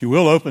You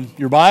will open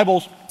your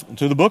Bibles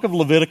to the book of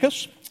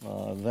Leviticus,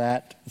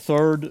 that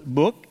third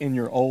book in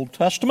your Old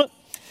Testament,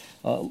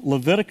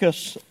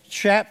 Leviticus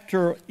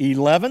chapter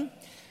 11,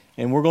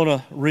 and we're going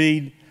to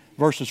read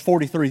verses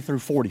 43 through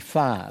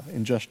 45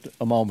 in just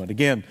a moment.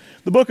 Again,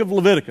 the book of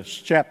Leviticus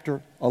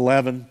chapter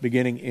 11,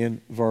 beginning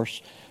in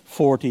verse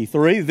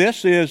 43.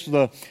 This is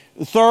the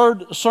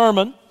third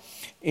sermon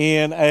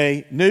in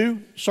a new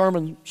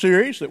sermon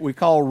series that we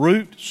call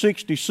Route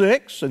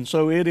 66, and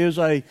so it is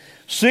a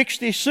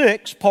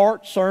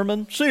 66-part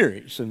sermon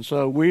series. And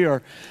so we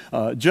are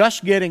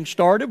just getting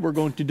started. We're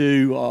going to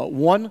do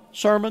one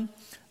sermon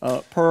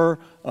per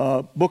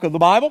book of the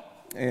Bible.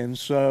 And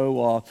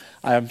so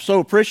I am so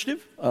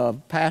appreciative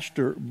of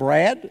Pastor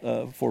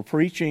Brad for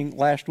preaching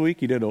last week.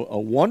 He did a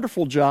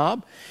wonderful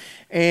job.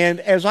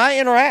 And as I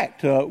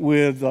interact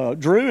with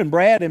Drew and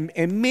Brad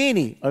and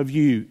many of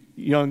you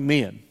young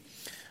men,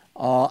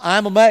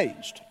 I'm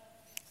amazed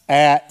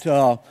at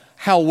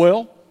how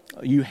well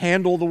you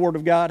handle the Word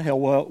of God, how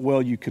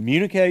well you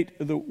communicate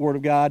the Word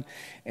of God,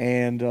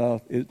 and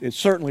it's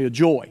certainly a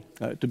joy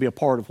to be a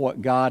part of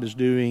what God is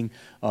doing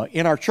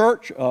in our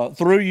church,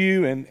 through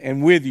you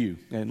and with you,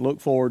 and look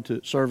forward to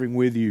serving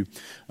with you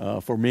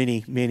for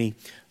many, many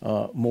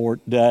more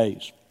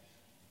days.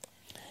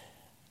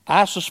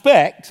 I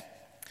suspect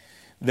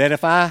that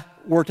if I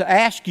were to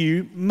ask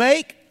you,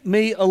 make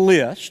me a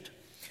list,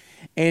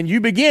 and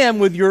you begin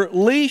with your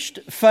least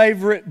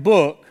favorite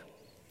book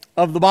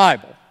of the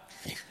Bible,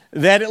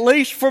 that at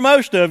least for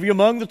most of you,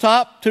 among the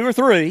top two or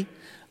three,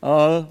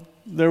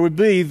 there would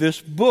be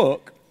this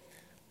book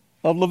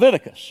of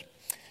Leviticus.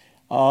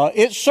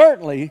 It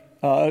certainly,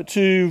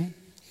 to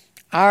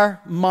our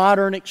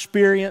modern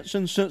experience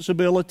and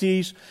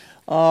sensibilities,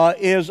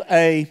 is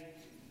a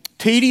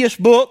tedious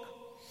book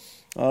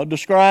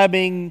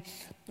describing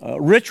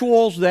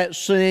rituals that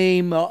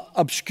seem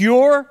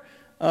obscure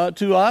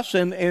to us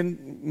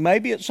and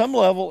maybe at some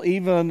level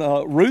even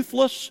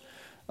ruthless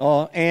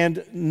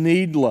and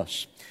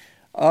needless.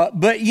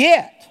 But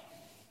yet,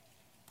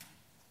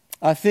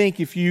 I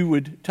think if you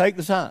would take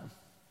the time,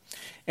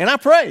 and I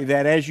pray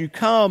that as you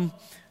come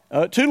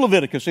to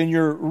Leviticus in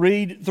your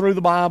read through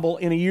the Bible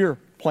in a year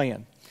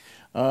plan,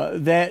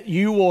 that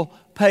you will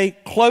pay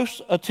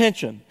close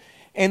attention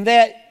and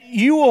that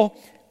you will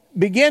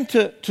begin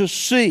to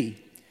see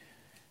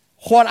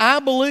what I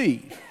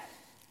believe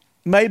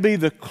may be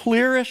the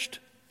clearest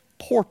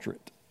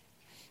portrait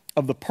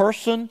of the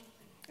person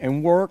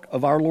and work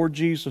of our Lord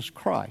Jesus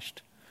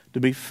Christ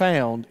to be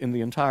found in the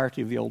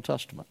entirety of the Old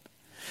Testament.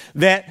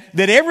 That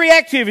every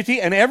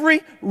activity and every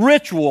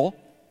ritual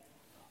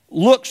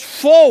looks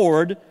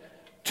forward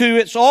to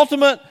its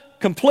ultimate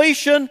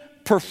completion,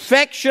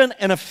 perfection,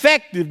 and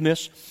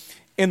effectiveness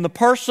in the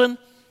person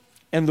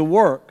and the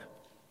work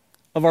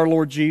of our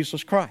Lord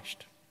Jesus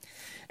Christ.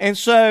 And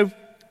so,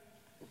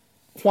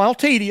 while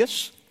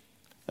tedious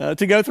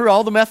to go through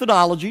all the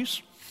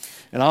methodologies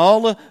and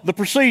all the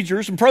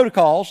procedures and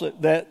protocols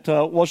that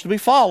was to be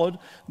followed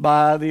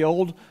by the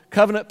old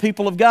covenant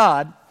people of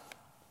God,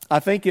 I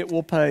think it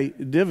will pay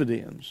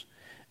dividends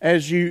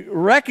as you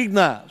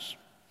recognize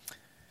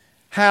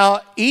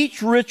how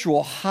each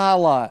ritual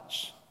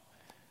highlights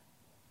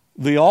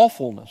the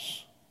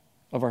awfulness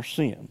of our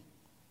sin,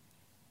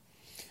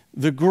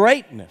 the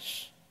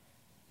greatness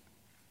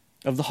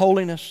of the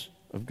holiness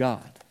of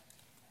God,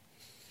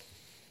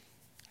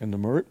 and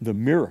the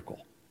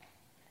miracle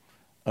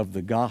of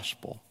the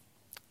gospel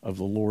of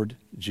the Lord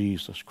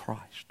Jesus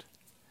Christ,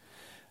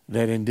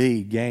 that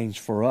indeed gains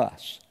for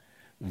us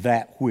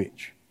that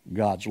which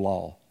God's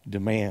law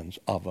demands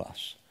of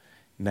us,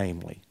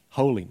 namely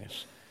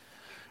holiness.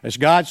 As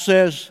God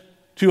says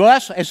to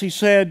us, as He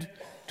said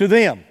to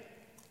them,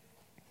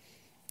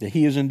 that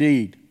He is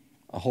indeed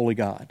a holy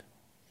God,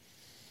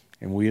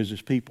 and we as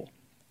His people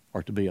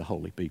are to be a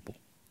holy people.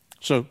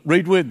 So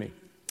read with me,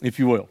 if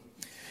you will.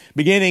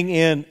 Beginning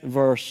in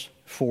verse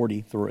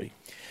 43.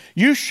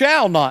 You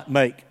shall not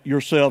make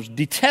yourselves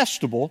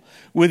detestable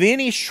with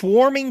any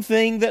swarming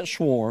thing that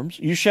swarms.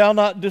 You shall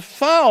not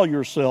defile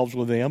yourselves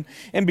with them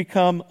and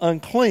become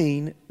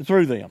unclean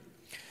through them.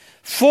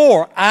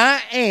 For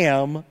I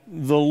am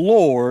the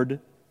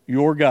Lord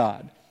your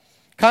God.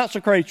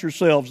 Consecrate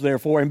yourselves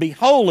therefore and be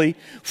holy,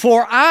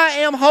 for I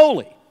am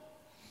holy.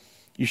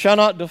 You shall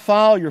not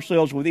defile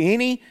yourselves with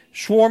any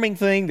swarming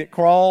thing that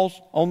crawls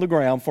on the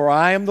ground, for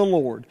I am the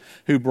Lord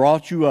who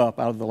brought you up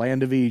out of the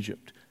land of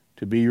Egypt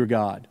to be your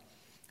God.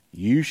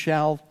 You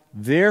shall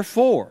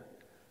therefore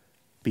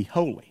be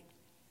holy,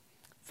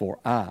 for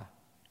I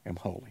am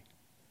holy.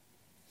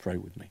 Pray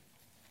with me.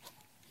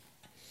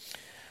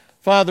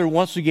 Father,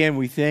 once again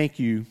we thank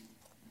you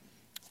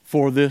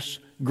for this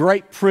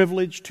great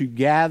privilege to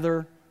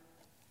gather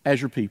as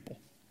your people.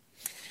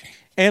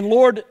 And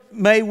Lord,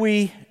 may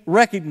we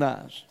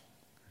recognize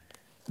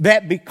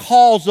that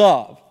because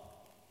of,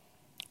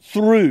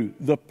 through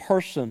the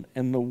person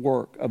and the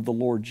work of the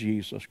Lord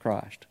Jesus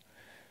Christ,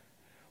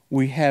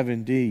 we have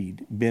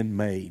indeed been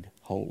made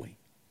holy.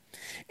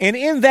 And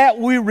in that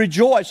we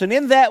rejoice, and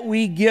in that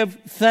we give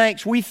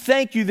thanks. We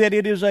thank you that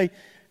it is a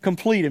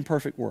complete and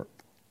perfect work.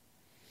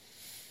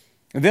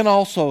 And then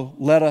also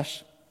let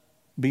us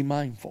be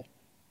mindful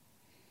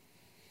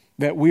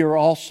that we are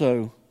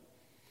also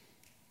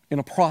in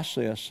a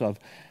process of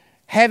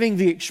having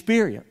the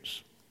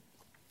experience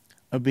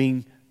of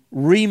being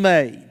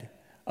remade,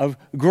 of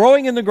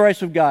growing in the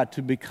grace of God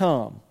to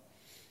become,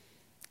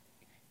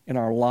 in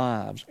our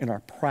lives, in our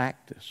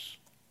practice,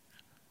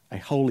 a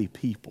holy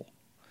people.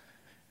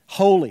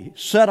 Holy,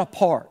 set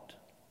apart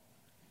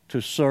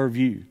to serve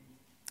you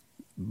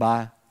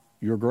by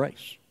your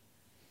grace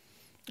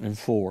and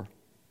for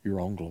your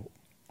own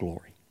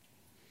glory.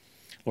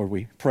 Lord,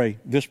 we pray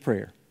this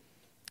prayer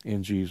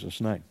in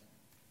Jesus' name.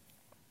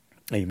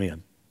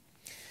 Amen.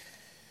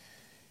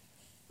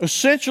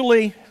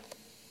 Essentially,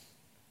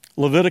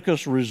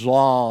 Leviticus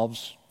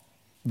resolves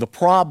the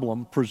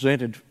problem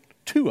presented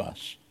to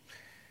us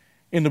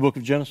in the book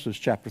of Genesis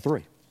chapter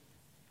 3.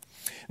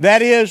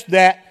 That is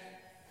that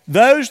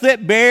those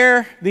that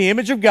bear the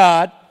image of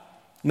God,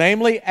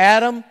 namely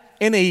Adam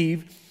and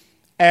Eve,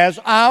 as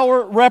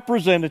our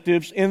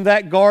representatives in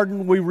that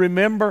garden we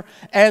remember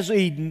as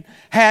Eden,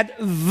 had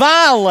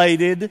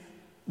violated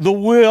the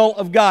will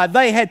of God.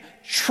 They had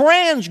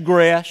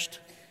transgressed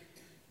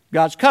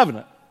God's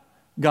covenant,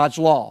 God's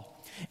law.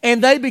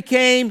 And they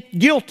became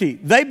guilty.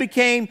 They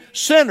became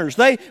sinners.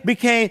 They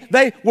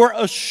were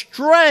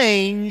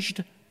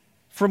estranged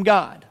from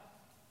God.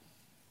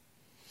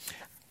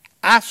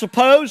 I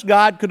suppose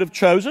God could have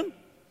chosen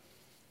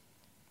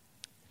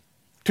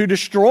to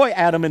destroy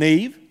Adam and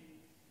Eve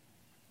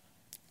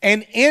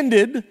and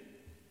ended,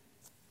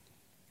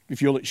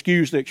 if you'll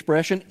excuse the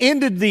expression,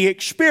 ended the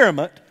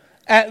experiment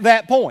at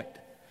that point.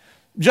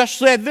 Just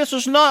said, this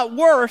is not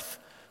worth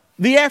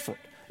the effort.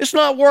 It's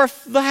not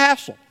worth the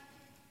hassle.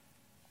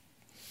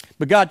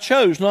 But God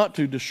chose not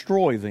to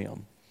destroy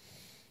them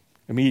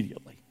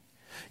immediately.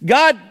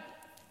 God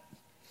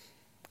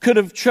could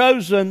have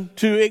chosen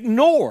to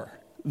ignore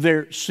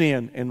their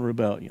sin and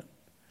rebellion.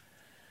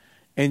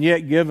 And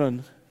yet,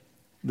 given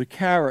the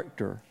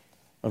character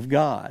of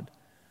God,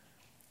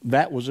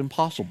 that was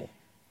impossible.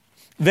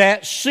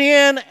 That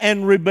sin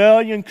and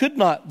rebellion could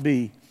not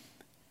be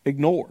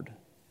ignored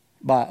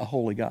by a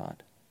holy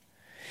God.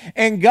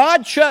 And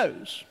God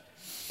chose,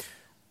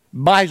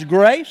 by His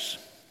grace,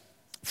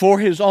 for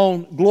His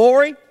own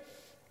glory,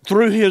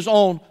 through His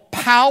own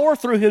power,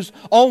 through His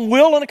own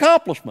will and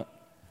accomplishment,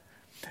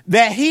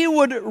 that He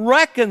would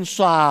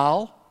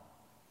reconcile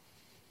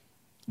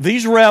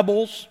these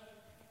rebels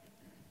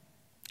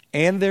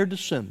and their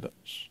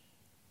descendants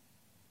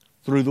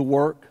through the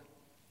work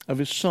of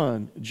His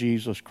Son,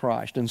 Jesus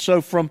Christ. And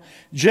so from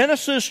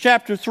Genesis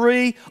chapter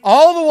 3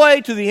 all the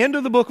way to the end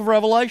of the book of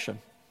Revelation,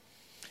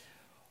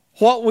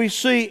 what we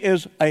see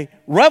is a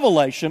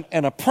revelation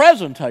and a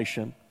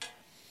presentation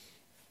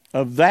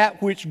of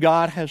that which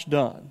God has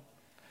done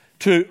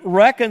to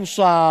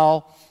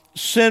reconcile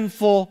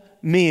sinful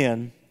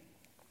men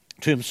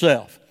to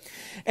Himself.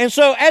 And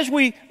so as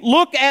we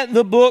look at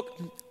the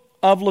book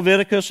of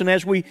Leviticus and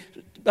as we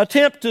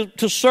attempt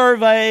to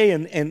survey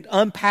and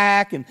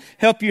unpack and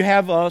help you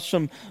have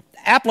some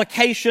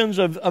applications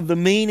of the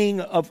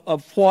meaning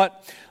of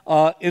what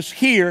is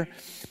here,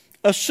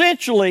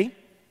 essentially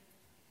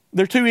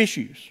there are two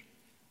issues.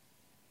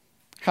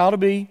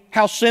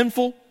 How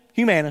sinful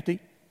humanity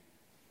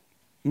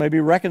may be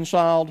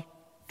reconciled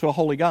to a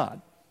holy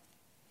God,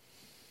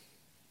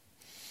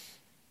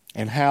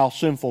 and how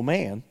sinful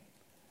man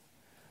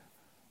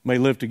may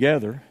live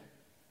together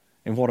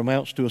in what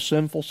amounts to a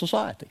sinful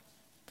society.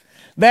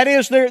 That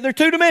is, there are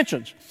two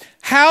dimensions.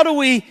 How do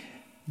we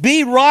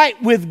be right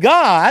with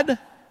God,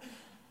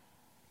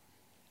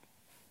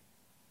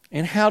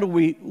 and how do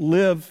we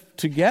live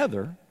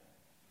together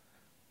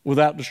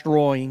without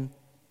destroying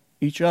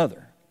each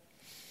other?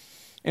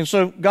 And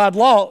so God's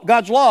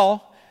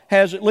law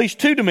has at least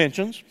two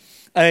dimensions,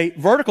 a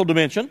vertical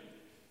dimension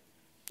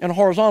and a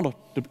horizontal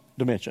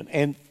dimension.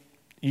 And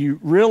you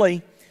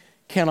really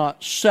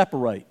cannot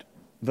separate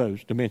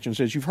those dimensions.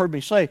 As you've heard me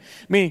say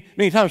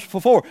many times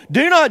before,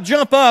 do not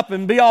jump up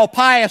and be all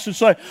pious and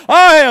say,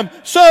 I am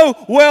so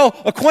well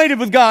acquainted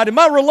with God and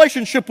my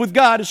relationship with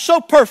God is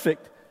so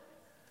perfect,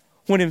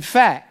 when in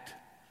fact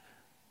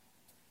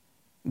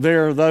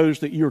there are those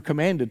that you're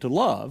commanded to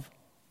love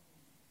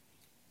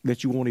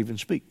that you won't even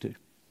speak to.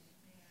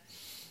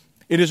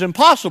 It is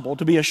impossible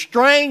to be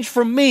estranged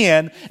from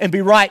men and be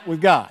right with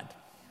God.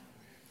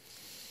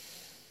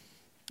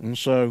 And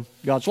so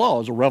God's law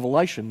is a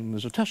revelation and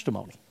is a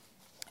testimony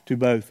to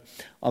both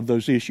of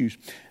those issues.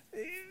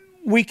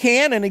 We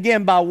can, and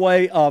again by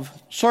way of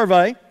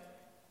survey,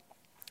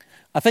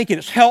 I think it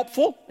is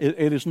helpful.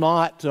 It is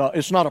not.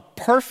 It's not a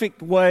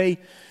perfect way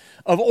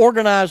of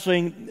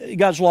organizing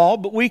God's law,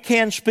 but we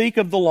can speak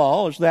of the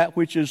law as that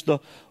which is the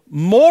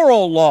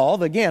moral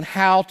law. Again,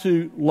 how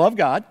to love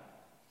God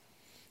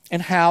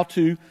and how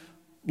to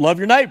love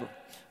your neighbor.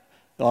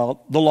 The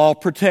law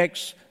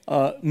protects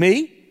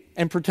me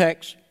and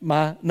protects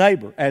my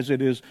neighbor as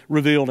it is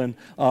revealed and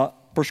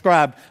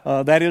prescribed.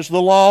 That is,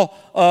 the law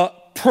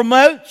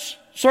promotes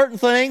certain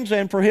things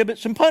and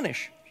prohibits and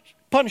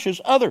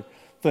punishes other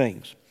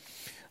things.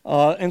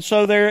 And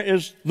so there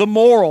is the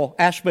moral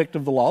aspect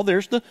of the law.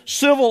 There's the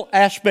civil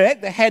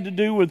aspect that had to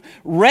do with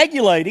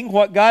regulating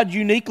what God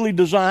uniquely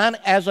designed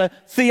as a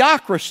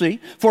theocracy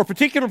for a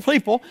particular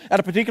people at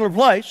a particular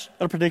place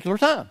at a particular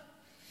time.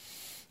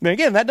 Now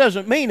again, that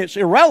doesn't mean it's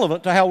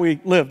irrelevant to how we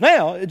live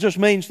now. It just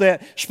means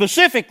that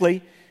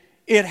specifically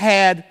it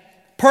had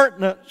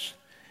pertinence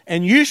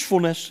and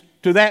usefulness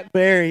to that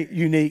very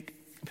unique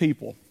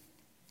people.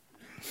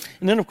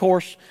 And then, of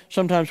course,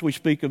 sometimes we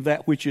speak of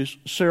that which is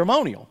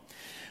ceremonial.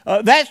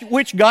 That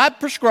which God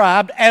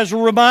prescribed as a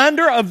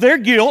reminder of their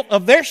guilt,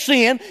 of their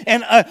sin,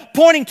 and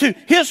pointing to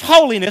His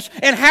holiness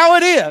and how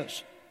it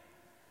is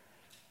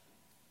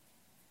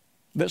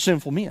that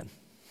sinful men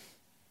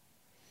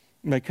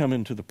may come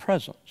into the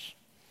presence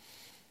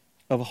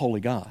of a holy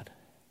God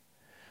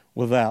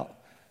without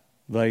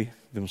they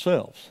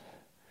themselves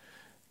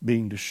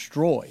being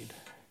destroyed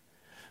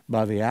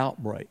by the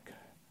outbreak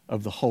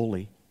of the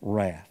holy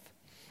wrath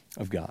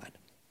of God.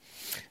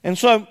 And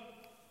so,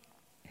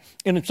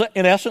 in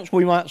essence,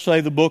 we might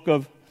say the book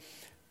of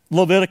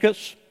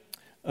Leviticus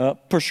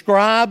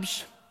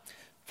prescribes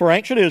for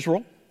ancient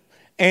Israel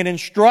and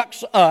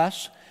instructs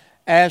us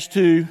as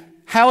to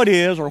how it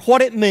is or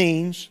what it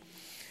means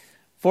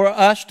for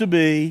us to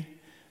be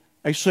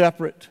a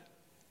separate,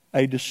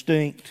 a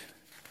distinct,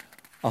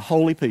 a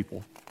holy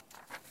people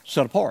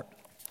set apart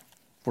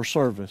for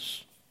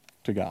service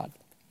to God.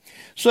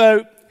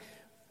 So,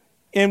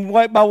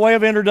 by way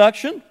of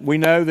introduction, we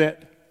know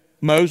that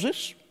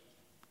Moses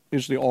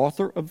is the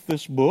author of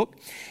this book.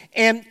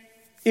 And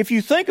if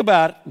you think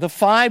about it, the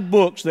 5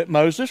 books that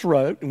Moses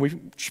wrote, and we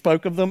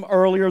spoke of them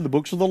earlier, the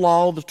books of the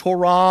law, the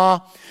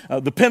Torah,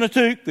 the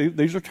Pentateuch,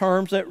 these are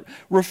terms that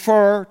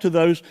refer to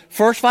those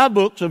first 5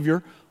 books of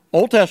your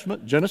Old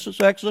Testament,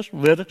 Genesis, Exodus,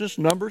 Leviticus,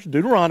 Numbers,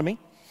 Deuteronomy,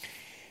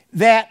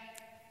 that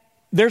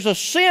there's a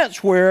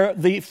sense where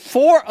the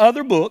 4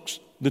 other books,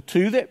 the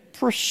 2 that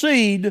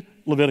precede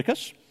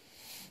Leviticus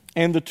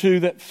and the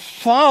 2 that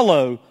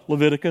follow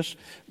Leviticus,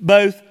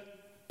 both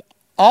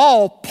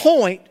all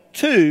point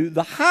to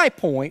the high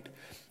point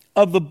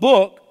of the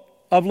book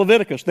of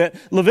Leviticus. That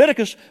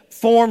Leviticus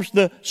forms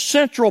the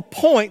central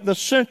point, the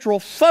central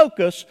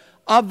focus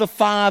of the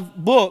 5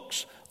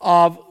 books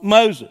of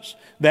Moses.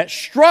 That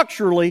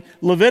structurally,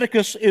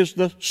 Leviticus is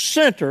the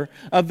center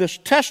of this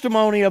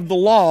testimony of the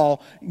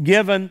law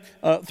given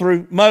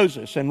through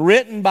Moses and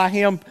written by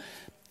him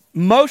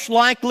most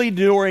likely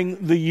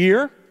during the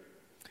year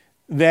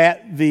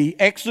that the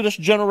Exodus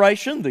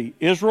generation, the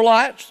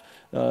Israelites,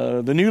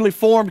 the newly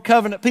formed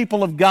covenant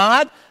people of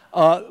God,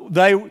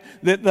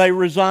 they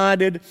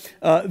resided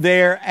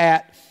there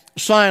at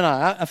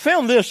Sinai. I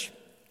found this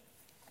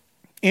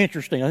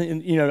interesting.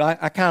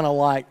 I kind of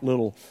like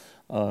little,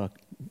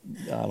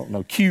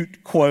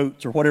 cute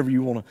quotes or whatever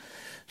you want to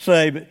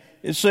say. But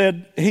it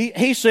said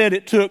he said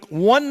it took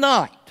one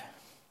night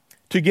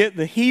to get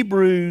the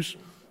Hebrews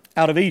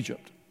out of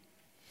Egypt,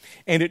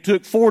 and it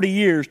took 40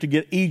 years to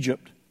get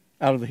Egypt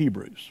out of the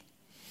Hebrews.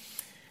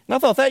 And I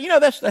thought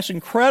that's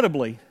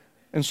incredibly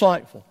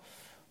insightful.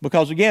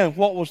 Because again,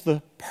 what was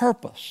the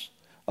purpose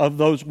of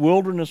those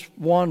wilderness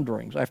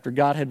wanderings after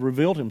God had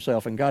revealed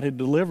Himself and God had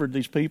delivered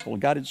these people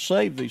and God had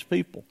saved these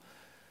people?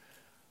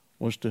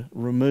 Was to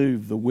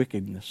remove the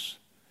wickedness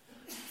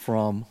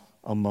from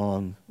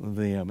among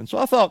them. And so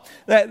I thought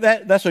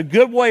that's a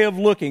good way of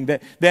looking,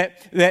 that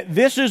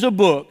this is a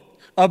book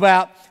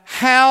about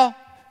how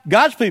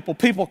God's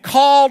people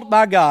called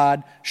by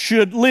God,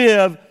 should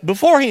live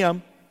before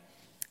Him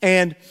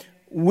and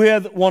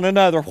with one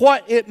another.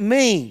 What it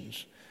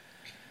means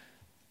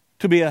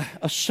to be a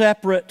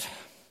separate,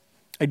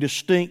 a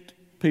distinct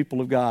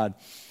people of God.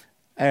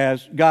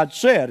 As God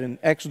said in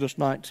Exodus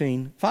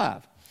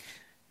 19:5.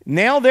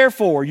 Now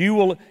therefore you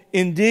will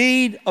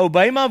indeed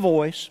obey my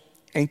voice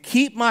and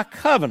keep my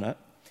covenant.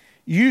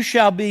 You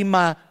shall be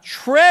my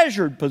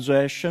treasured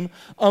possession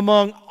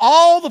among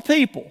all the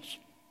peoples.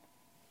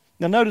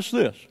 Now notice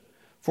this.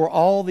 For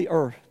all the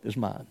earth is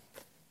mine.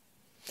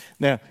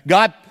 Now,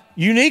 God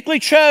uniquely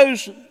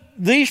chose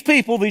these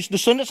people, these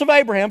descendants of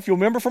Abraham. If you'll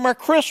remember from our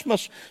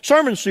Christmas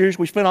sermon series,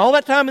 we spent all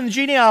that time in the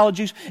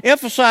genealogies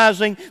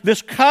emphasizing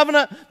this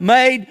covenant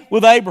made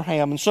with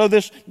Abraham. And so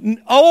this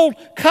old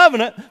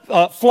covenant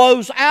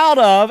flows out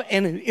of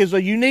and is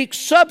a unique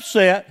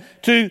subset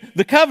to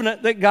the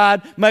covenant that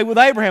God made with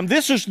Abraham.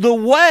 This is the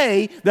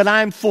way that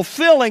I'm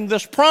fulfilling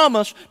this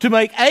promise to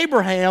make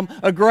Abraham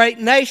a great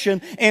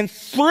nation. And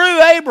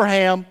through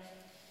Abraham,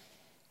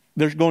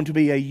 there's going to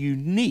be a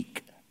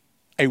unique,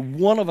 a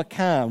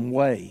one-of-a-kind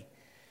way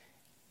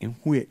in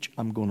which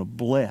I'm going to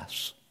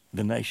bless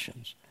the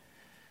nations.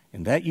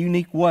 And that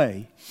unique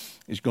way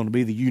is going to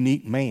be the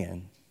unique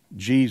man,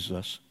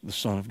 Jesus, the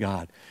Son of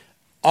God.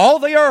 All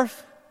the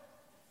earth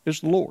is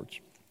the Lord's.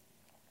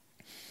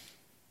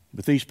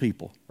 But these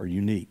people are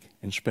unique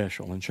and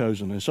special and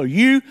chosen. And so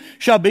you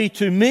shall be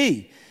to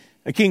me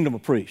a kingdom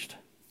of priests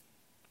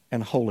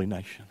and a holy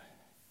nation.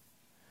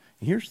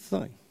 And here's the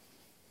thing.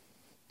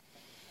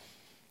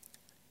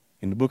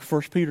 In the book of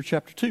 1 Peter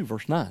chapter 2,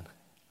 verse 9,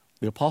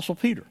 the Apostle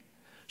Peter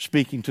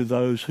speaking to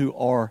those who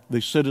are the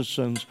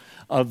citizens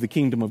of the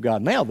kingdom of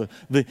God. Now,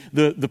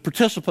 the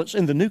participants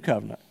in the new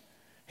covenant,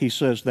 he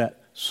says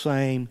that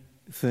same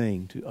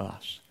thing to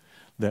us,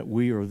 that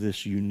we are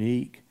this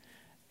unique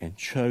and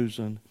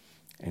chosen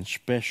and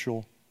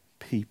special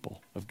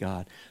people of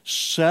God,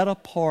 set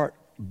apart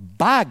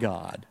by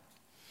God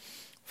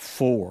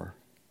for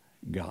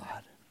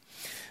God.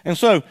 And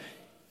so,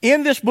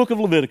 in this book of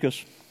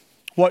Leviticus,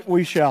 what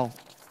we shall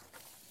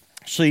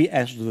see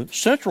as the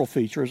central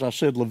feature, as I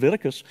said,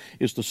 Leviticus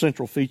is the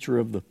central feature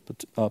of the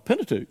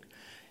Pentateuch.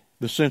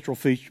 The central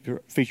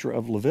feature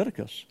of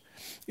Leviticus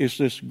is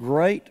this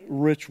great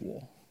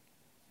ritual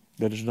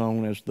that is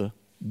known as the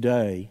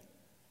Day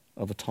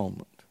of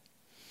Atonement,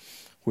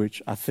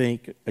 which I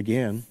think,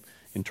 again,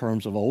 in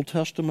terms of Old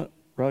Testament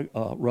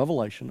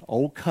revelation,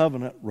 Old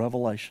Covenant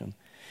revelation,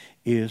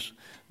 is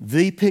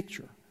the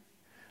picture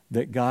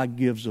that God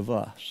gives of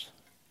us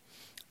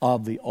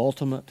of the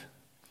ultimate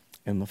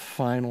and the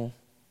final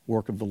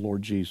work of the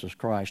Lord Jesus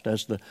Christ.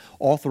 As the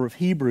author of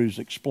Hebrews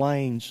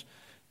explains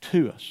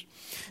to us,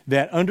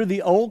 that under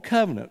the Old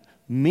Covenant,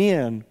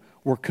 men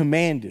were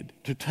commanded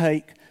to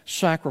take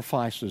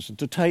sacrifices and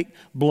to take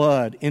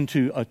blood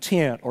into a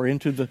tent or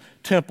into the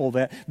temple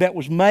that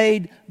was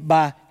made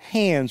by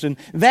hands, and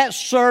that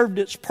served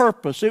its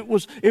purpose. It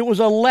was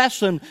a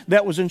lesson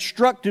that was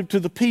instructive to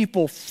the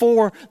people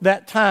for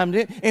that time,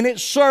 and it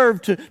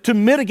served to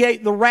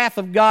mitigate the wrath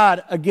of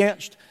God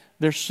against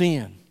their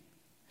sin.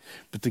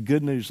 But the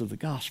good news of the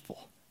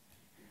gospel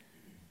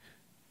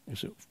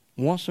is that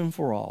once and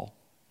for all,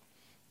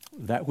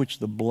 that which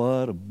the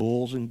blood of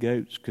bulls and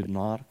goats could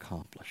not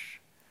accomplish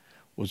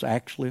was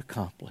actually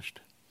accomplished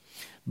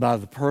by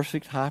the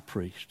perfect high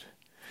priest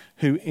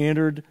who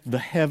entered the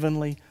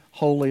heavenly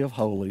Holy of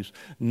Holies,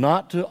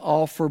 not to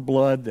offer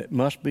blood that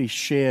must be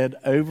shed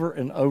over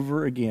and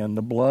over again,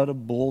 the blood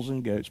of bulls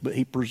and goats, but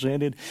he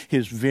presented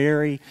his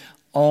very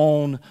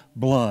own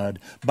blood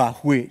by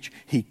which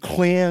he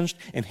cleansed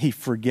and he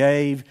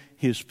forgave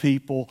his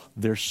people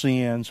their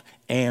sins,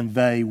 and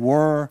they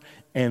were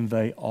and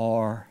they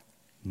are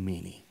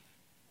many.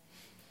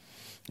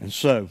 And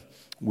so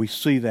we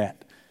see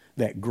that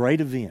great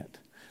event,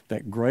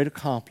 that great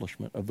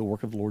accomplishment of the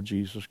work of the Lord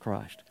Jesus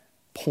Christ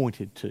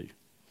pointed to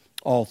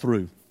all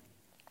through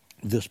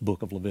this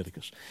book of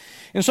Leviticus.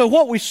 And so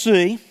what we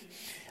see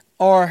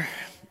are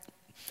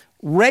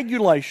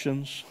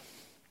regulations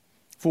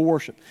for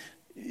worship.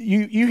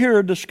 You hear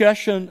a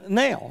discussion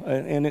now,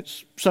 and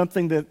it's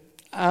something that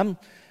I'm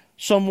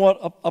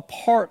somewhat a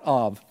part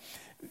of,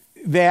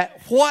 that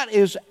what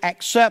is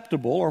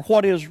acceptable or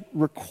what is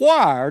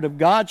required of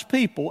God's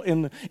people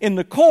in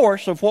the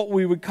course of what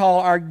we would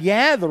call our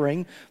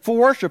gathering for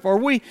worship. Are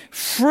we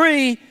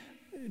free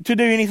to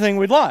do anything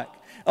we'd like?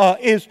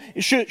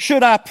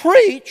 Should I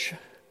preach,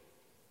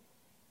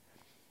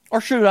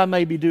 or should I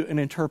maybe do an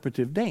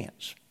interpretive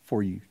dance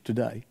for you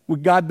today?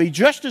 Would God be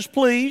just as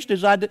pleased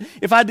as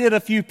if I did a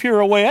few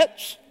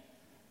pirouettes?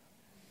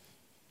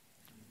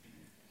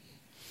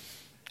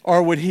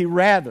 Or would He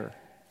rather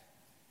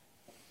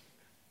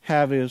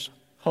have His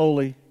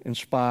holy,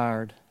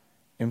 inspired,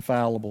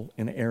 infallible,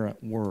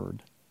 inerrant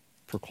Word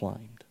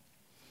proclaimed?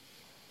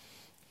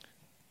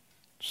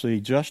 See,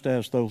 just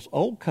as those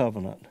Old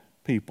Covenant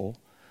people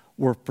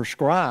were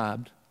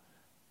prescribed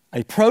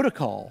a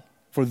protocol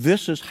for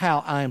this is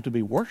how I am to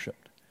be worshiped,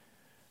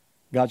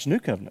 God's New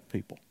Covenant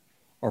people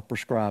are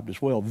prescribed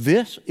as well.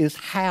 This is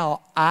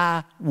how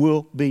I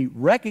will be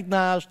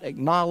recognized,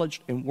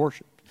 acknowledged, and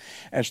worshiped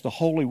as the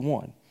Holy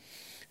One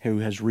who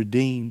has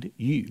redeemed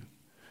you.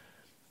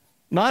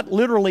 Not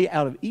literally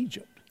out of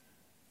Egypt,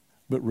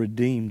 but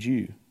redeemed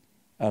you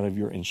out of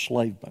your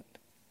enslavement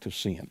to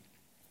sin.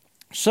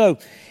 So,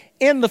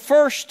 in the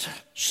first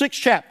 6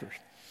 chapters,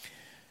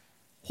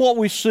 what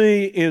we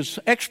see is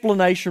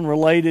explanation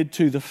related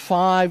to the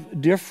 5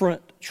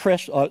 different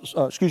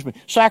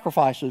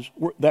sacrifices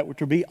that were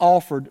to be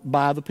offered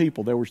by the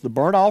people. There was the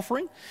burnt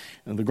offering,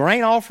 and the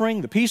grain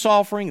offering, the peace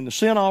offering, and the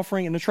sin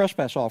offering, and the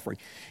trespass offering.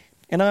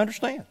 And I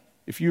understand.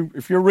 If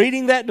you're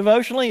reading that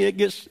devotionally, it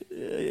gets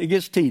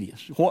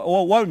tedious.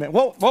 Wait a minute.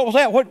 What was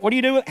that? What do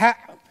you do with it?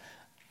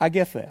 I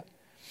get that.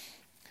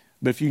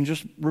 But if you can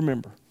just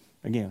remember,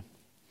 again,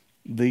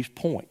 these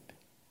point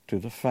to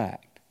the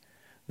fact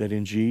that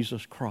in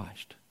Jesus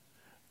Christ,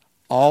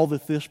 all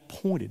that this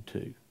pointed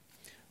to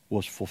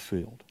was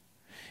fulfilled.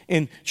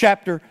 In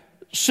chapter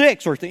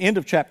 6, or at the end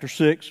of chapter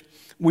 6,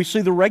 we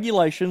see the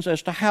regulations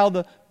as to how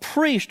the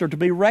priests are to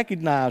be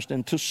recognized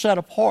and be set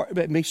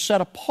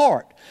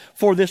apart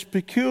for this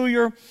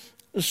peculiar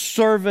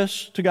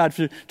service to God,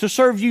 to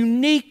serve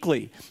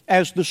uniquely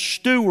as the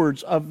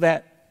stewards of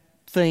that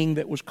thing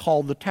that was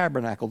called the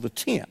tabernacle, the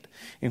tent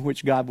in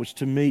which God was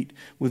to meet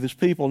with His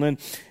people. And then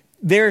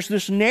there's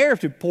this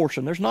narrative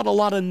portion. There's not a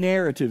lot of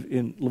narrative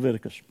in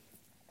Leviticus.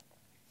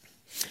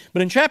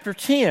 But in chapter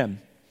 10,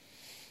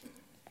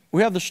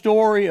 we have the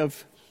story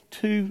of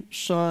 2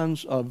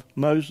 sons of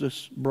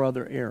Moses'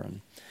 brother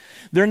Aaron.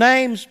 Their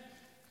names,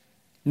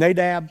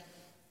 Nadab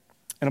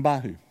and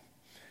Abihu.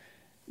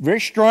 Very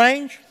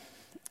strange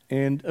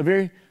and a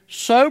very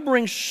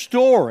sobering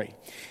story.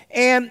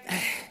 And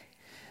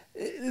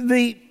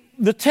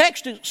the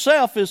text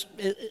itself is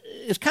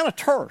kind of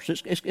terse.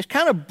 It's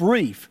kind of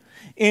brief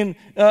in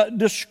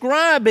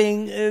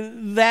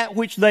describing that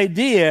which they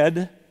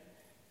did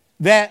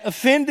that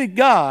offended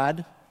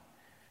God,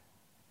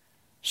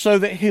 so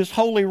that His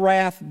holy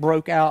wrath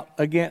broke out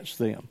against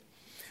them.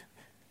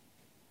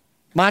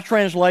 My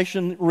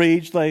translation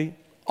reads, they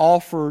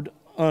offered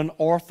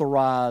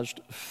unauthorized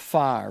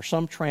fire.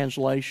 Some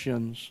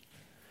translations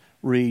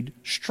read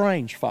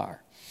strange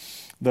fire.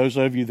 Those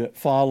of you that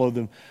follow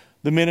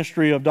the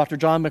ministry of Dr.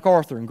 John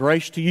MacArthur, and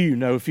grace to you,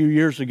 know a few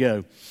years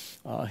ago,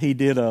 he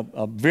did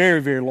a very,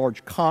 very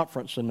large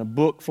conference, and a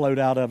book flowed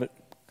out of it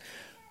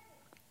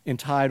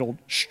entitled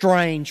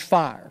Strange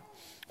Fire,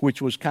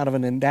 which was kind of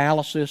an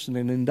analysis and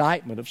an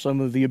indictment of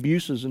some of the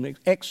abuses and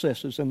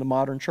excesses in the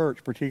modern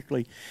church,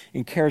 particularly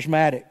in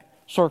charismatic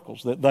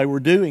circles, that they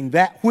were doing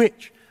that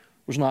which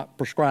was not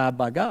prescribed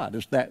by God,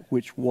 as that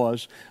which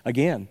was,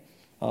 again,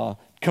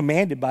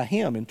 commanded by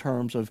Him in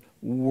terms of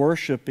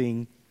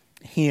worshiping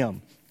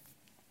Him.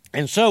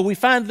 And so we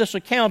find this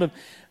account of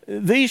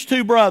these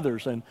two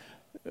brothers, and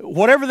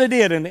whatever they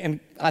did, and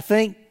I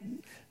think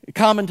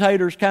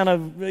commentators kind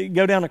of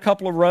go down a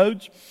couple of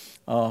roads.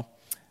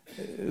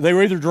 They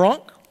were either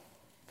drunk,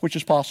 which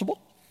is possible.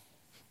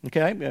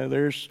 Okay,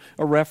 there's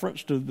a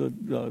reference to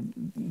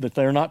that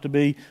they're not to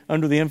be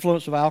under the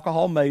influence of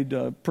alcohol, made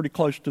pretty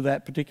close to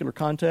that particular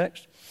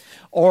context.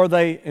 Or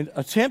they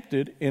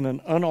attempted in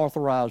an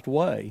unauthorized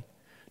way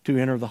to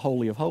enter the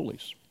Holy of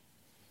Holies.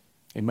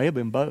 It may have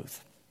been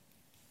both.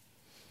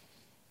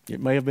 It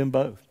may have been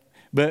both.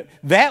 But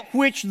that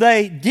which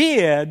they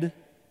did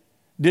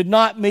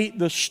not meet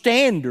the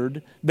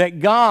standard that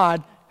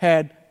God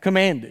had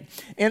commanded.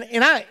 And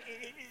I,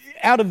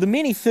 out of the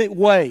many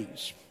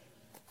ways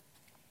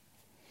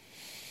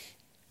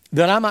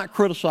that I might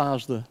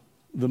criticize the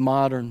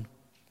modern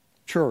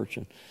church,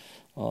 and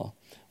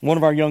one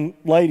of our young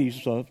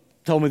ladies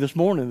told me this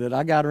morning that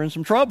I got her in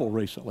some trouble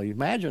recently.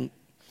 Imagine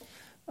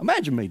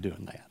me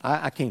doing that.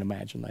 I can't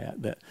imagine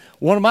that.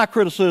 One of my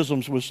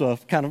criticisms was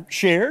kind of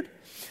shared,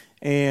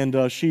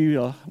 and she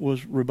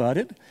was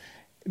rebutted.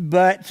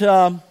 But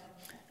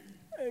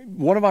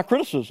one of my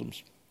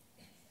criticisms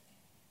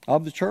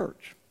of the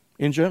church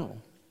in general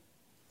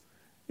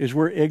is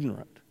we're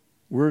ignorant,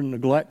 we're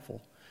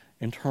neglectful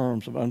in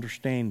terms of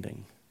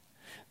understanding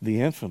the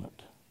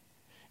infinite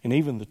and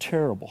even the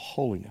terrible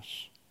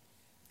holiness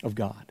of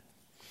God.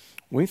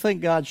 We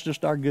think God's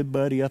just our good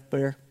buddy up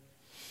there,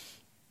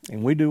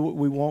 and we do what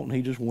we want, and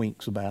He just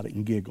winks about it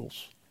and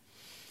giggles.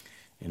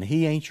 And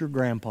He ain't your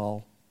grandpa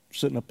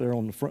sitting up there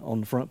on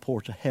the front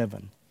porch of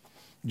heaven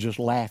just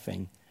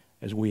laughing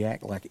as we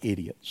act like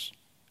idiots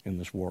in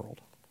this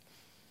world.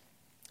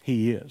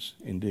 He is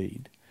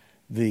indeed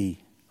the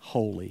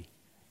holy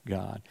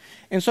God.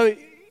 And so,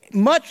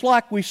 much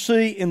like we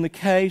see in the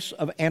case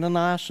of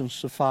Ananias and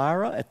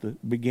Sapphira at the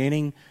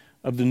beginning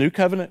of the New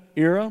Covenant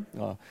era,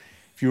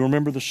 if you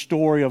remember the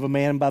story of a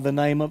man by the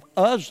name of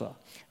Uzzah,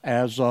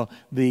 as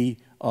the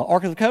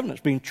Ark of the Covenant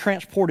is being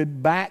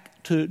transported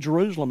back to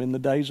Jerusalem in the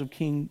days of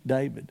King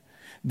David,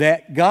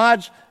 that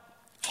God's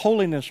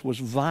holiness was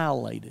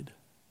violated.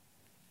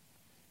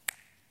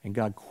 And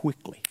God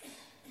quickly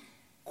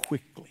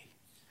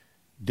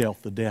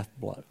dealt the death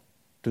blow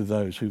to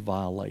those who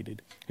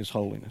violated His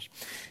holiness.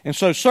 And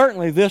so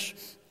certainly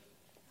this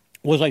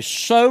was a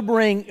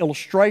sobering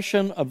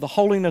illustration of the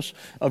holiness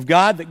of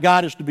God, that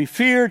God is to be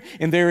feared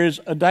and there is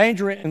a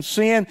danger in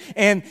sin,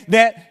 and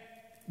that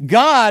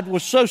God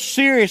was so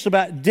serious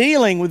about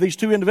dealing with these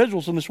two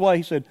individuals in this way.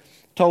 He said,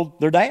 told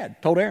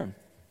Aaron,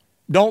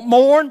 don't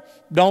mourn,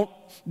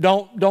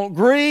 don't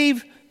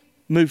grieve,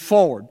 move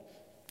forward,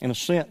 in a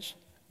sense,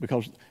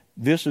 because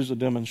this is a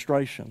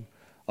demonstration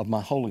of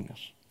my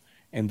holiness,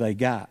 and they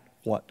got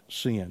what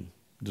sin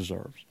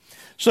deserves.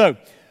 So,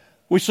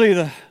 we see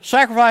the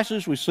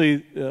sacrifices, we see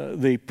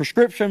the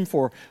prescription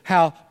for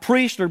how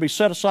priests are to be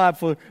set aside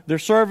for their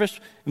service,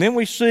 and then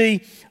we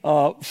see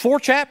 4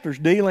 chapters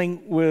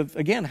dealing with,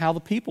 again, how the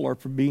people are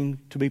to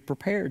be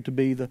prepared to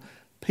be the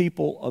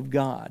people of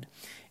God.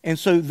 And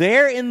so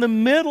there in the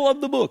middle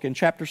of the book, in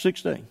chapter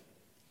 16,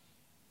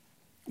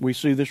 we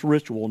see this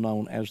ritual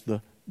known as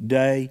the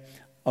Day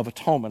of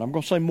Atonement. I'm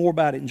going to say more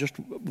about it in just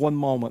one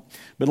moment,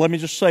 but let me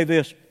just say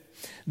this,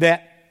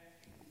 that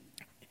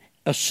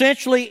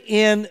essentially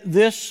in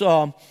this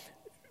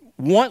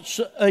once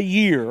a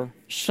year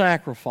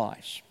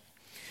sacrifice,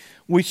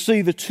 we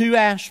see the two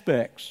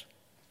aspects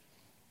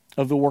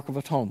of the work of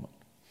atonement,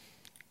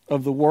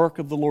 of the work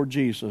of the Lord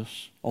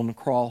Jesus on the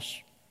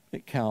cross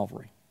at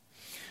Calvary.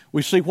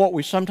 We see what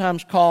we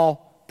sometimes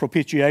call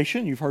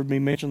propitiation. You've heard me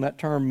mention that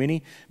term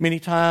many, many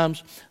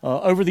times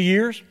over the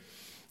years.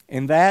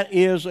 And that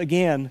is,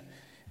 again,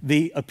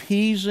 the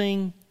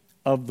appeasing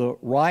of the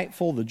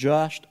rightful, the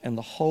just, and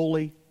the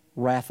holy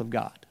wrath of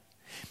God.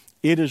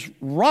 It is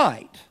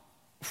right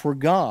for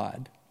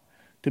God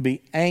to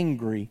be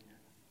angry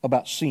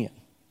about sin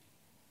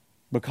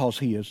because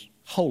He is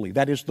holy.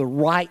 That is the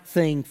right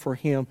thing for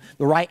him,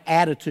 the right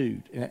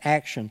attitude and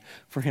action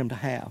for him to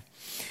have.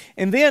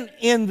 And then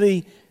in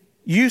the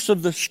use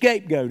of the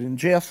scapegoat, and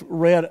Jeff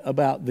read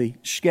about the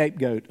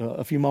scapegoat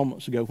a few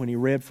moments ago when he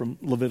read from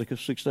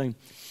Leviticus 16,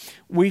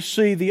 we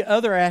see the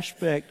other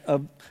aspect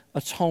of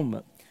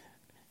atonement,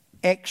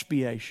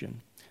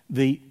 expiation,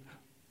 the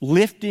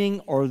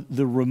lifting or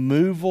the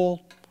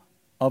removal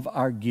of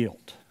our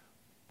guilt.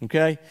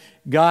 Okay?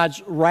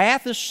 God's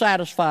wrath is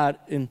satisfied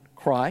in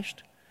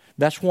Christ.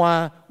 That's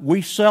why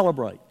we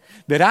celebrate.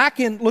 That I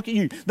can look at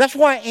you. That's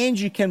why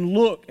Angie can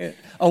look at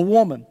a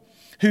woman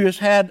who has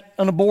had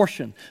an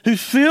abortion, who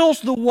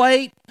feels the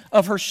weight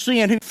of her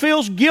sin, who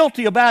feels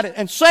guilty about it,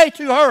 and say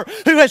to her,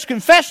 who has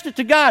confessed it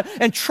to God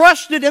and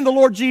trusted in the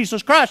Lord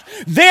Jesus Christ,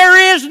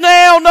 there is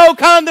now no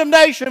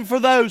condemnation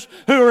for those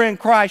who are in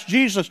Christ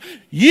Jesus.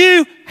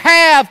 You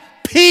have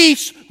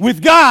peace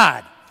with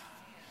God.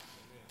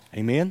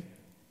 Amen?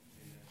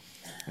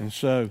 And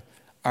so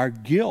our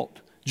guilt,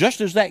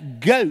 just as that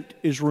goat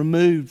is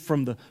removed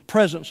from the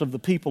presence of the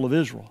people of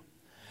Israel,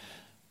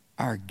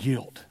 our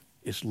guilt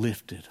is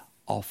lifted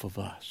off of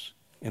us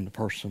in the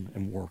person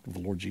and work of the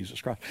Lord Jesus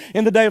Christ.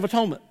 And the Day of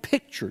Atonement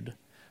pictured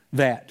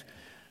that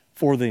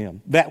for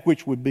them, that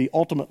which would be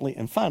ultimately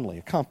and finally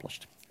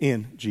accomplished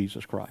in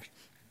Jesus Christ.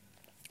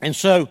 And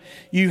so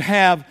you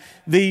have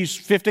these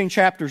 15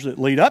 chapters that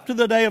lead up to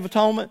the Day of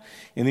Atonement,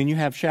 and then you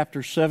have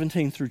chapters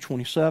 17 through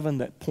 27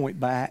 that point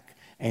back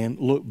and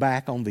look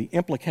back on the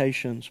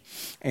implications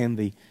and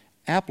the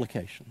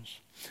applications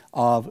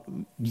of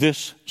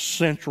this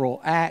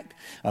central act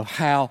of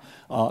how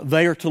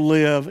they are to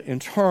live in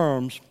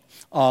terms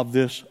of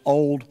this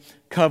old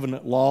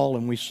covenant law.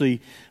 And we see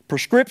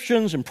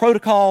prescriptions and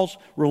protocols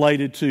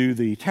related to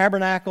the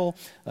tabernacle,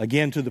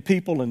 again to the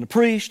people and the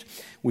priest.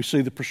 We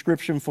see the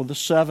prescription for the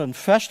 7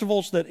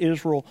 festivals that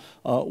Israel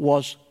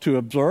was to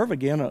observe,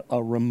 again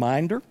a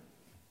reminder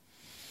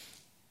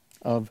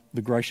of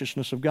the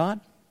graciousness of God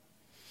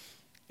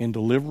in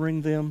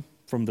delivering them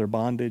from their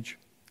bondage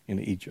in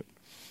Egypt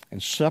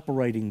and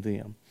separating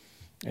them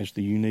as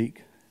the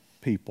unique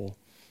people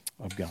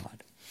of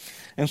God.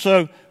 And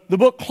so the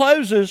book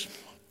closes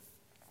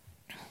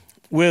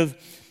with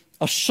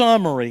a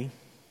summary,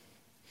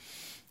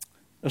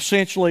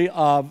 essentially,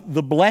 of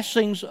the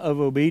blessings of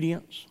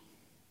obedience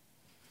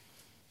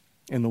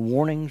and the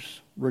warnings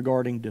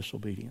regarding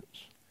disobedience.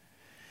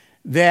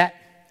 That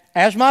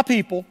as my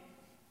people,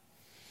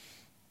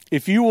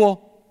 if you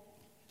will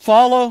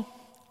follow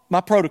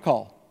my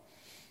protocol,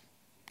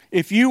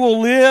 if you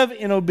will live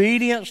in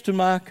obedience to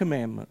my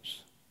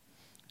commandments,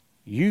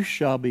 you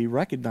shall be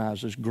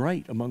recognized as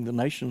great among the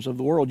nations of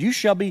the world. You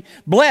shall be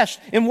blessed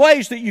in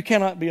ways that you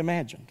cannot be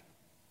imagined.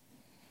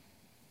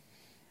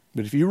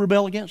 But if you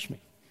rebel against me,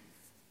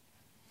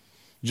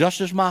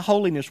 just as my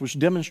holiness was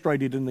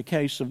demonstrated in the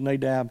case of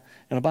Nadab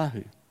and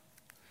Abihu,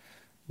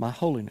 my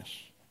holiness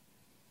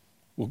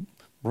will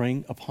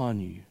bring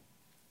upon you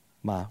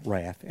my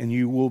wrath, and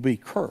you will be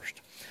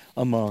cursed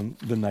among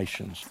the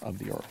nations of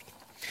the earth.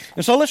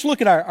 And so let's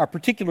look at our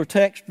particular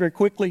text very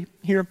quickly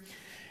here.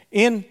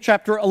 In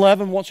chapter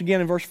 11, once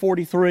again in verse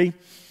 43,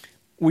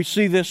 we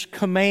see this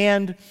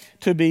command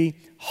to be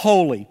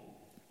holy.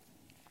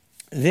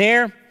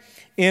 There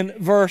in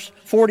verse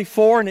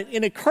 44, and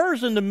it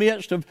occurs in the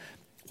midst of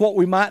what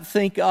we might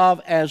think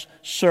of as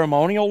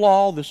ceremonial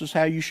law. This is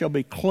how you shall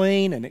be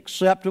clean and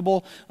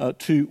acceptable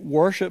to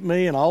worship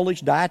me, and all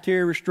these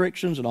dietary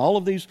restrictions and all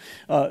of these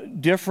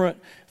different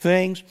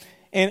things.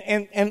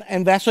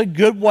 And that's a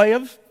good way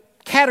of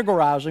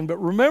categorizing, but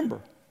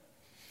remember,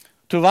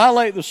 to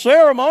violate the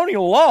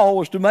ceremonial law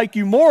was to make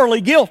you morally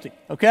guilty.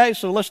 Okay,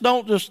 so let's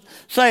don't just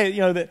say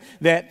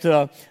that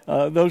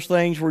those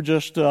things were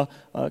just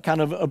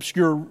kind of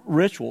obscure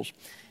rituals.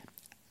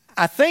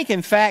 I think,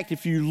 in fact,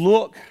 if you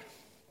look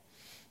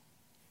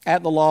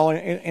at the law,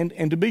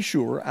 and to be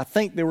sure, I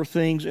think there were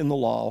things in the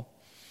law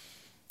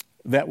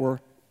that were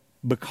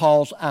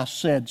because I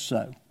said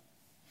so.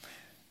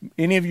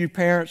 Any of you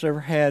parents ever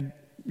had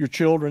your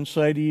children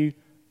say to you,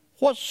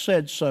 "What's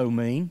said so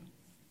mean?"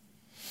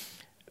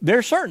 There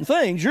are certain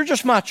things, you're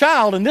just my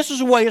child, and this is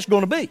the way it's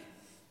going to be.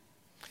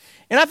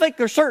 And I think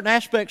there are certain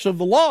aspects of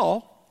the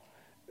law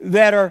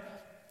that are,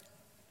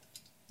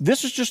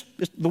 this is just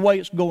the way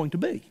it's going to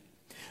be.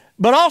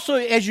 But also,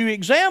 as you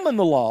examine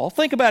the law,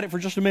 think about it for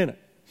just a minute.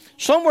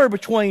 Somewhere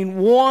between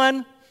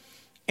 1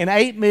 and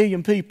 8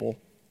 million people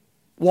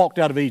walked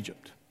out of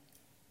Egypt.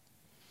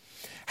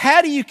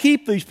 How do you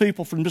keep these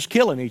people from just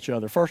killing each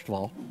other, first of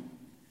all?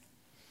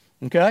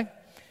 Okay?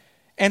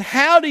 And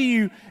how do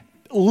you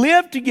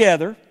live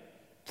together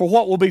for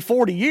what will be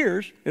 40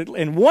 years,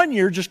 and 1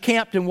 year just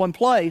camped in one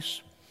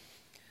place,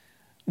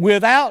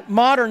 without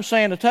modern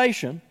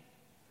sanitation,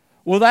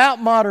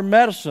 without modern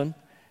medicine?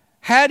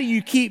 How do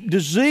you keep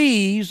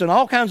disease and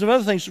all kinds of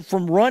other things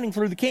from running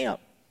through the camp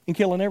and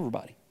killing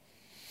everybody?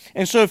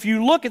 And so if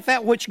you look at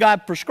that which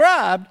God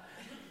prescribed,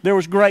 there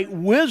was great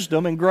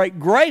wisdom and great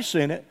grace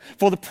in it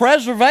for the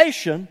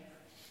preservation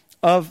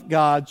of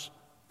God's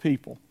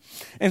people.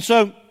 And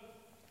so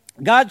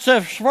God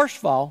says, first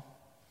of all,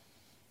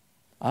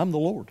 I'm the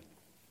Lord.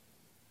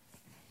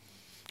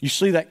 You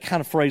see that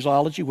kind of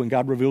phraseology when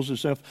God reveals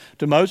Himself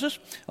to Moses.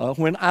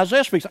 When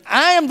Isaiah speaks,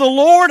 I am the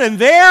Lord and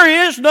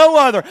there is no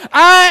other.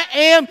 I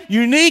am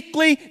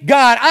uniquely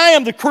God. I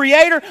am the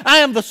Creator. I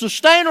am the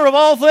sustainer of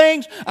all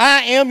things.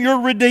 I am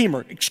your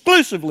Redeemer.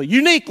 Exclusively,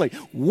 uniquely,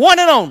 one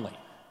and only.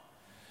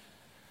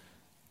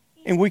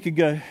 And we could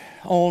go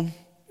on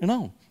and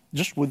on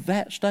just with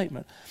that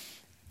statement.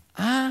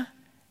 I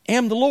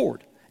am the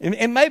Lord.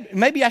 And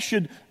maybe I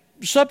should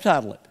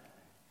subtitle it.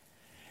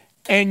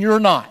 And you're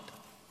not.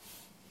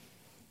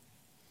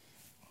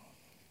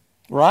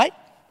 Right?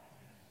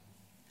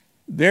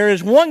 There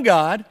is one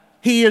God.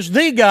 He is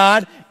the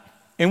God,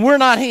 and we're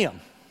not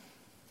Him.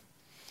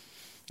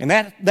 And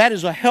that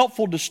is a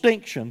helpful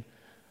distinction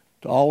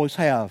to always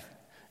have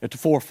at the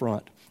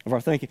forefront of our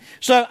thinking.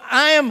 So,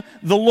 I am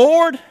the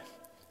Lord,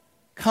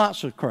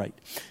 consecrate.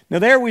 Now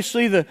there we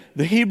see the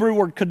Hebrew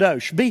word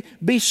kadosh.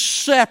 Be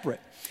separate.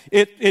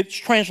 It's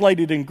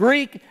translated in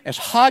Greek as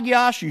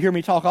hagios. You hear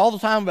me talk all the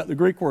time about the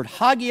Greek word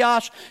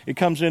hagios. It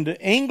comes into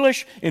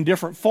English in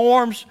different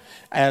forms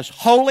as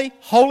holy,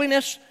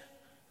 holiness,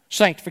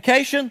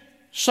 sanctification,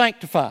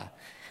 sanctify.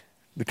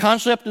 The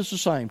concept is the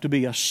same, to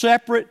be a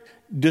separate,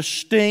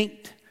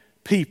 distinct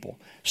people.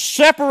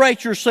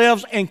 Separate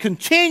yourselves and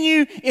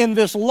continue in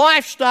this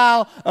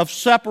lifestyle of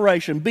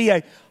separation. Be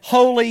a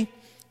holy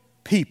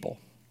people.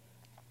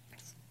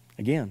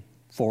 Again,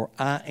 for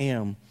I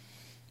am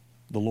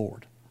the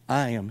Lord.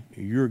 I am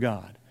your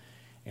God,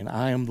 and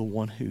I am the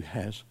one who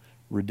has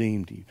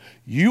redeemed you.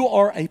 You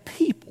are a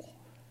people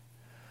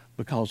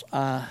because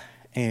I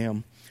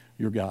am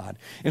your God.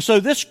 And so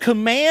this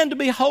command to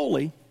be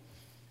holy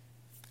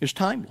is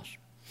timeless.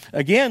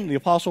 Again, the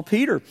Apostle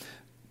Peter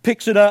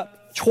picks it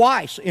up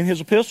twice in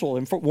his epistle,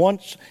 and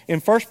once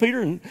in 1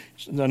 Peter and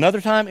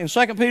another time in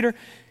 2 Peter.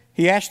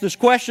 He asked this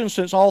question,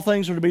 since all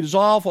things are to be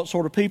dissolved, what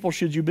sort of people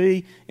should you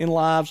be in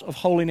lives of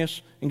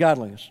holiness and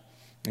godliness?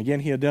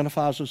 Again, he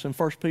identifies us in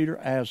 1 Peter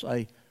as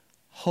a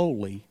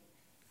holy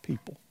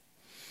people.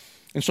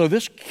 And so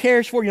this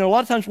carries forward. A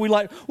lot of times we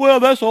like, well,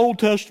 that's Old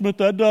Testament,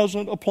 that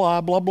doesn't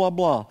apply, blah, blah,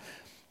 blah.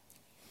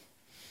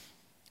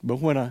 But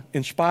when an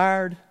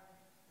inspired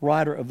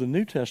writer of the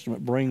New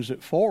Testament brings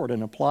it forward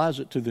and applies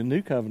it to the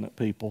New Covenant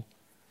people,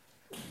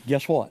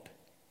 guess what?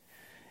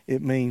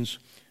 It means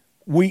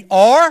we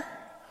are,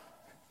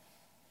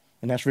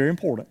 and that's very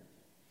important,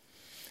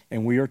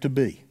 and we are to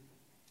be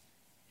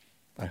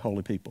a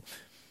holy people.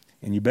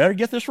 And you better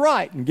get this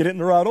right and get it in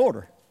the right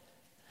order.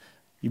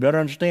 You better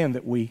understand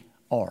that we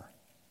are.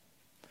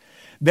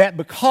 That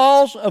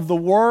because of the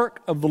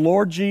work of the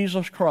Lord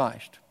Jesus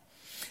Christ,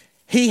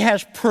 He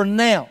has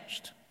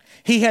pronounced,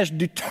 He has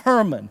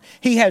determined,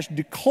 He has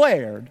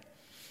declared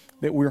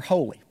that we're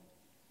holy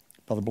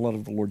by the blood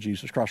of the Lord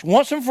Jesus Christ.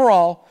 Once and for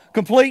all,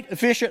 complete,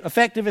 efficient,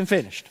 effective, and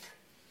finished.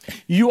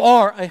 You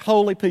are a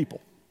holy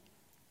people.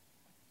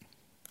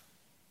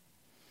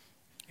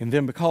 And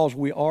then because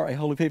we are a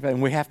holy people,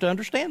 and we have to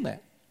understand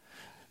that.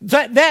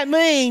 That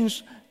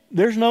means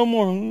there's no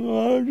more,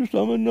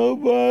 I'm a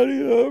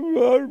nobody,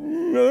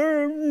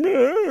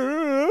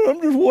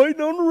 I'm just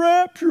waiting on the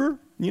rapture.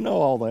 You know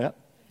all that.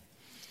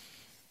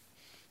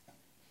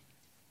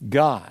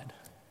 God,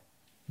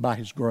 by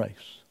His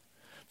grace,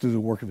 through the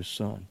work of His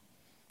Son,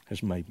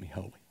 has made me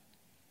holy.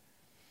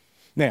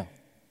 Now,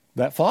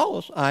 that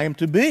follows, I am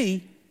to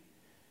be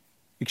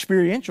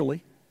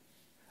experientially,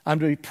 I'm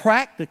to be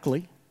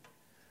practically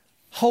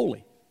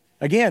holy.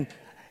 Again,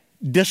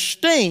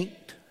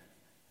 distinct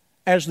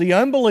as the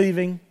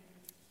unbelieving,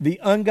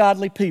 the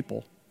ungodly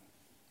people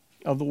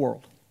of the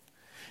world.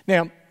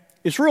 Now,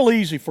 it's real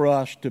easy for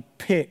us to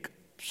pick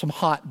some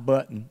hot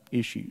button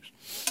issues.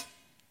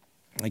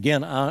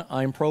 Again,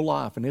 I'm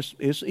pro-life, and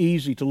it's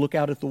easy to look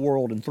out at the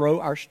world and throw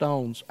our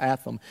stones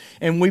at them.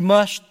 And we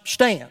must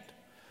stand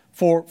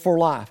for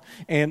life.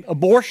 And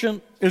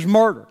abortion is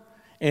murder.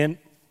 And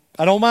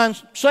I don't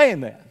mind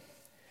saying that.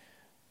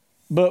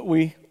 But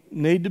we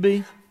need to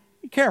be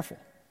careful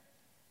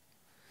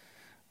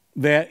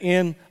that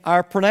in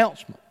our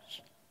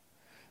pronouncements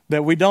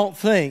that we don't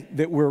think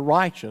that we're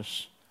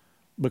righteous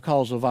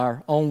because of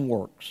our own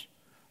works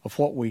of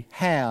what we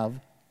have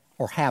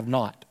or have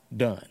not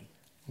done.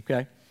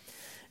 Okay?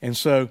 And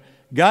so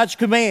God's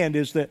command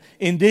is that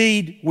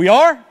indeed we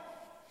are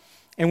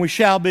and we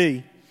shall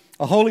be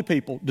a holy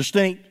people,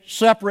 distinct,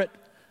 separate.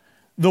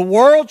 The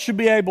world should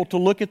be able to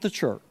look at the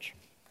church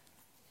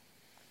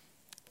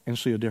and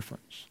see a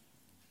difference.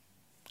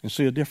 And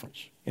see a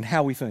difference in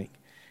how we think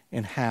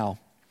and how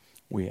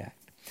we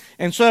act.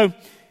 And so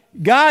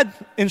God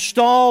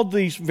installed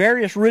these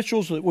various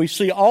rituals that we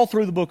see all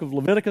through the book of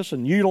Leviticus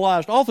and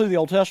utilized all through the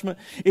Old Testament.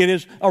 It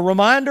is a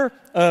reminder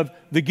of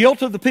the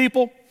guilt of the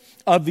people,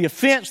 of the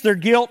offense, their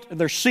guilt,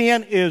 their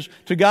sin is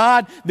to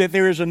God, that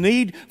there is a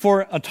need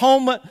for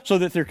atonement so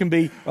that there can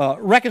be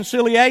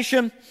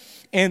reconciliation,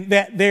 and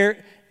that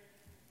there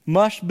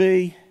must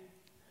be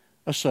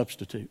a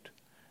substitute.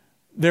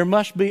 There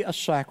must be a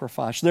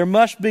sacrifice. There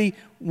must be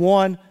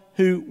one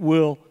who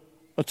will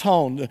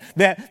atone.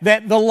 That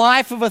the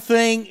life of a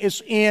thing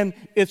is in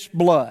its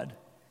blood.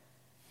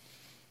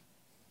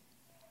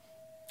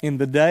 in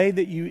the day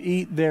that you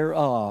eat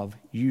thereof,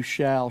 you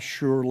shall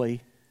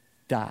surely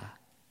die.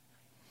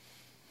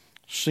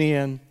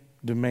 Sin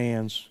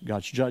demands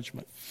God's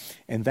judgment.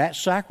 And that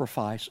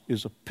sacrifice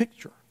is a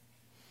picture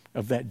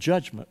of that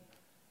judgment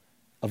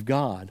of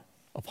God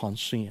upon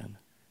sin.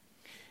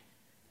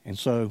 And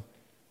so,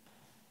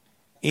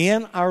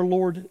 in our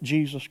Lord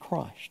Jesus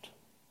Christ,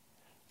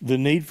 the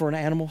need for an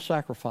animal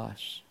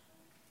sacrifice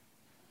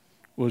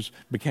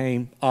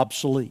became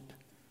obsolete.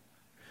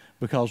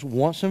 Because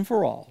once and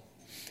for all,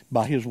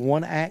 by His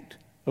one act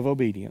of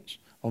obedience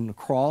on the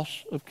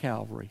cross of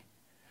Calvary,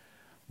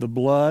 the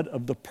blood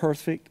of the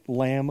perfect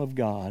Lamb of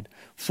God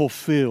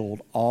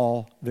fulfilled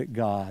all that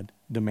God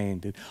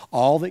demanded,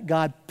 all that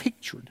God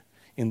pictured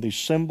in these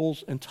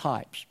symbols and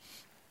types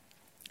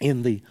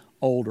in the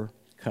older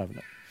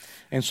covenant.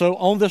 And so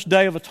on this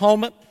Day of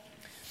Atonement,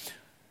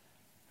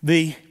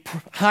 the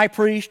high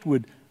priest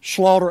would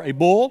slaughter a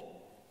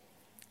bull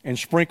and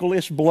sprinkle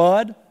its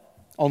blood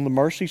on the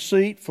mercy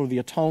seat for the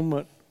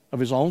atonement of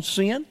his own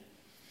sin.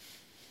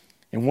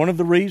 And one of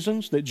the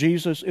reasons that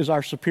Jesus is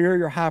our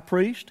superior high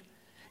priest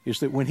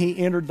is that when He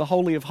entered the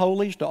Holy of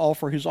Holies to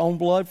offer His own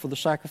blood for the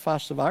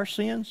sacrifice of our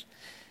sins,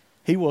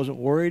 He wasn't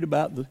worried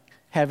about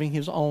having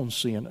His own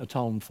sin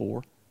atoned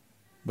for,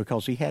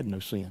 because He had no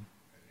sin.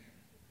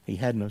 He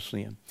had no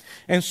sin.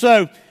 And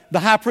so the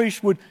high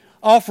priest would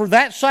offer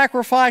that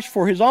sacrifice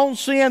for his own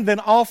sin, then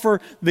offer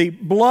the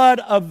blood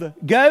of the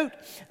goat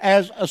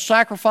as a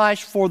sacrifice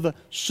for the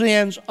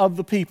sins of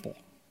the people.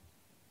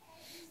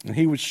 And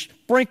he would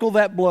sprinkle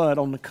that blood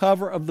on the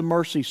cover of the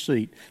mercy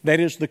seat. That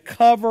is the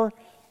cover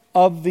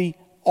of the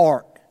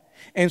ark.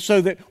 And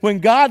so that when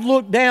God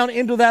looked down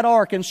into that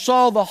ark and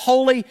saw the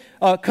holy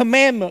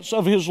commandments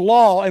of His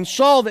law and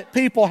saw that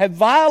people had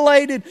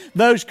violated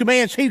those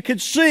commands, He could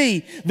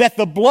see that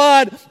the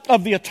blood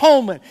of the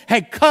atonement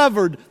had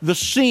covered the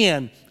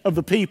sin of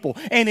the people.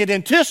 And it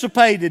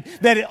anticipated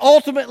that it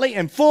ultimately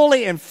and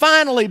fully and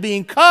finally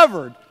being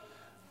covered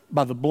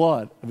by the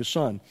blood of His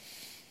Son.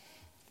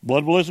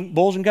 Blood of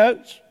bulls and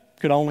goats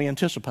could only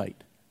anticipate,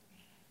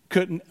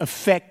 couldn't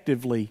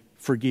effectively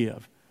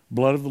forgive.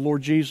 Blood of the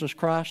Lord Jesus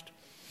Christ,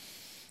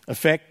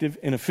 effective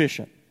and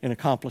efficient in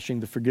accomplishing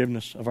the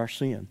forgiveness of our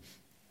sin.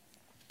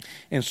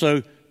 And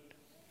so,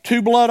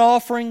 2 blood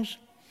offerings,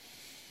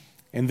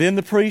 and then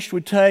the priest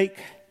would take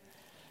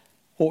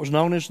what was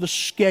known as the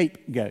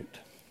scapegoat.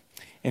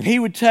 And he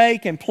would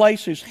take and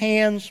place his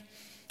hands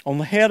on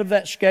the head of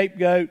that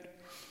scapegoat,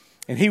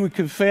 and he would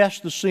confess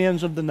the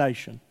sins of the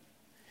nation.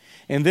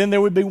 And then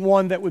there would be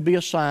one that would be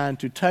assigned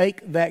to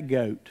take that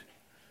goat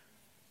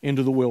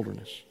into the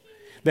wilderness.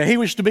 That he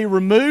was to be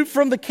removed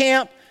from the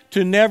camp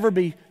to never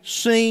be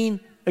seen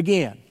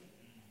again.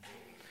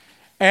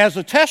 As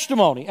a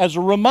testimony, as a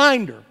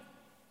reminder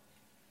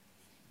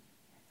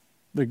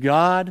that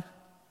God,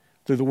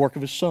 through the work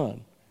of His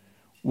Son,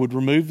 would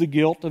remove the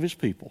guilt of His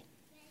people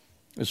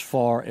as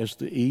far as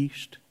the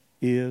east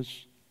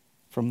is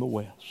from the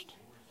west.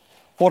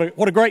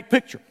 What a great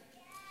picture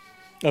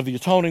of the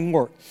atoning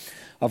work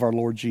of our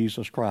Lord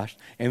Jesus Christ.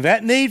 And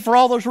that need for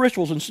all those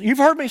rituals, and you've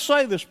heard me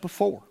say this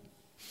before,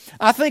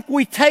 I think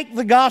we take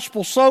the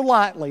gospel so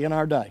lightly in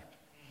our day.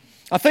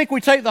 I think we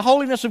take the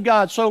holiness of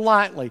God so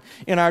lightly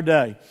in our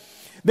day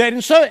that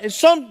in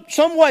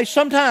some way,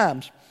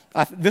 sometimes,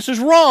 this is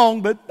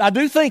wrong, but I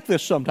do think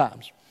this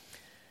sometimes,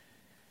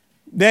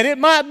 that it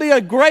might be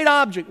a great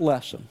object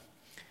lesson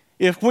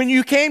if when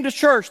you came to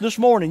church this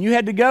morning, you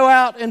had to go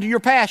out into your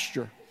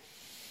pasture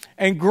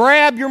and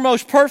grab your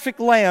most perfect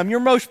lamb, your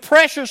most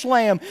precious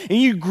lamb,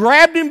 and you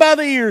grabbed him by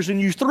the ears and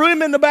you threw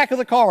him in the back of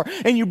the car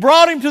and you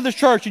brought him to the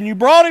church and you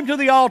brought him to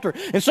the altar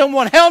and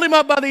someone held him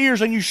up by the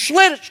ears and you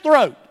slit its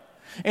throat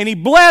and he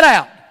bled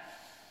out.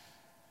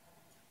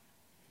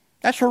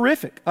 That's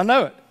horrific, I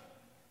know it.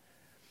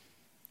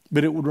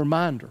 But it would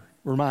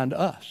remind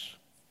us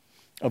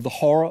of the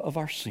horror of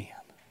our sin,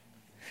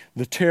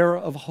 the terror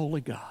of a holy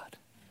God,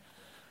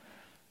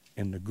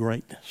 and the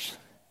greatness,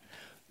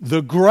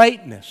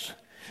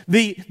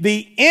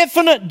 the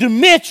infinite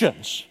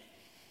dimensions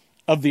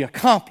of the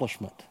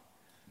accomplishment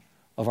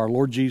of our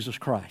Lord Jesus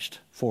Christ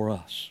for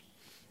us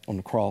on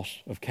the cross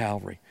of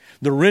Calvary.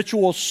 The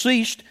ritual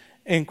ceased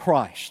in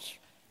Christ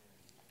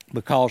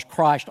because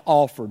Christ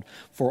offered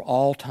for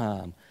all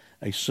time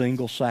a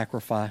single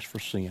sacrifice for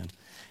sin.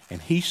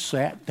 And He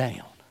sat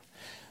down.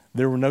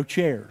 There were no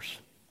chairs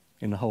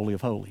in the Holy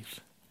of Holies.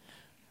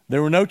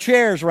 There were no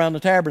chairs around the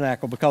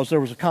tabernacle because there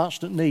was a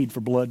constant need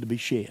for blood to be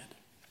shed.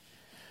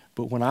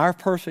 But when our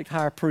perfect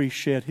high priest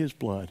shed his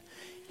blood,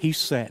 He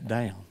sat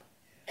down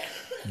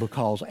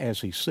because,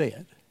 as He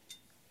said,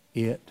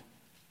 it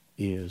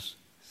is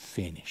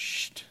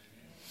finished.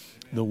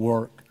 The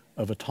work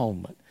of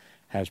atonement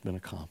has been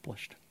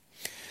accomplished.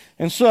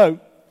 And so,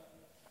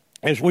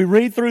 as we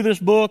read through this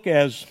book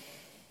as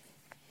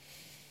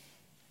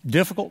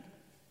difficult,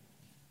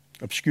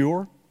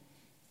 obscure,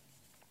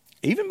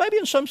 even maybe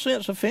in some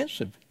sense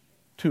offensive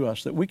to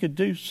us that we could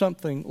do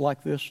something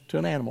like this to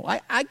an animal.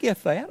 I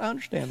get that. I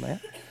understand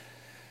that.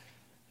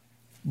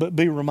 But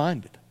be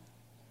reminded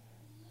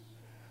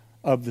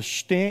of the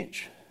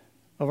stench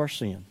of our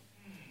sin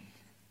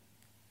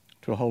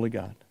to a holy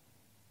God.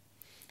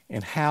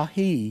 And how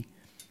He,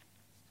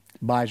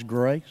 by His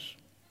grace,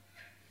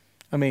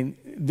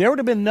 there would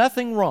have been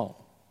nothing wrong.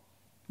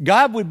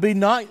 God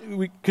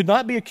could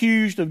not be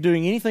accused of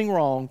doing anything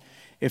wrong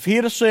if He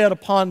had said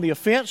upon the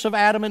offense of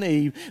Adam and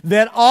Eve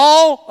that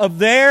all of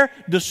their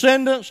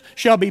descendants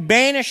shall be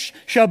banished,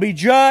 shall be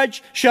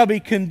judged, shall be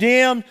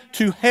condemned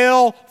to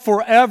hell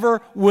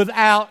forever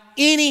without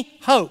any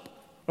hope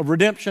of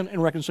redemption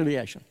and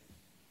reconciliation.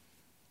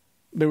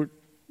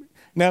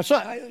 Now,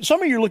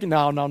 some of you are looking,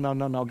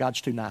 no,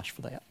 God's too nice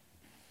for that.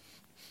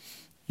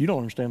 You don't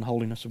understand the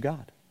holiness of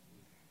God.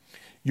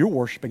 You're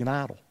worshiping an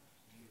idol,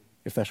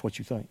 if that's what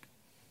you think.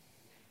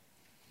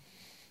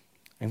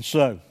 And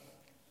so,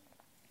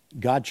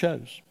 God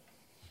chose.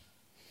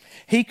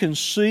 He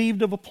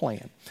conceived of a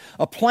plan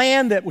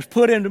that was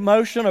put into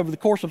motion over the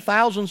course of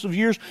thousands of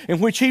years, in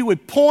which He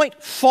would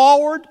point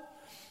forward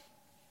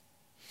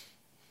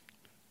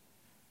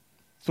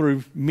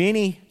through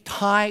many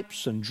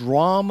types and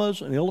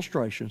dramas and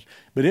illustrations,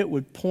 but it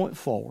would point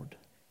forward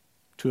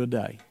to a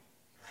day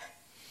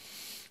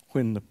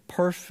when the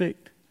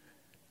perfect,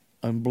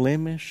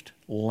 unblemished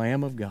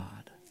Lamb of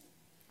God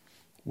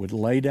would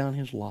lay down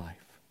His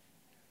life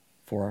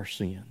for our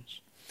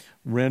sins,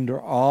 render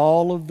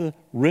all of the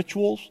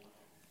rituals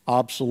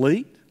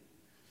obsolete.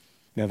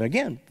 Now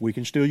again, we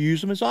can still use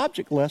them as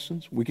object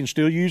lessons. We can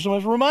still use them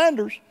as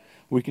reminders.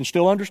 We can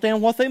still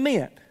understand what they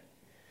meant.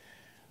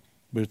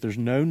 But there's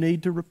no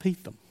need to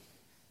repeat them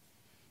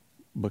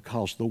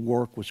because the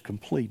work was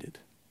completed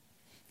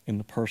in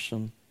the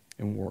person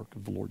and work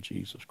of the Lord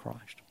Jesus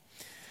Christ.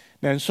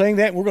 Now, in saying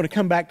that, we're going to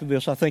come back to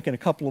this, I think, in a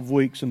couple of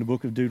weeks in the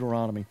book of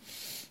Deuteronomy.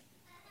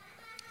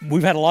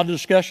 We've had a lot of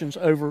discussions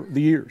over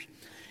the years,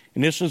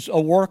 and this is a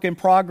work in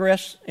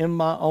progress in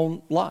my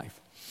own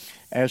life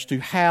as to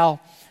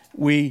how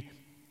we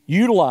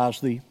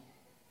utilize the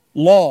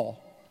law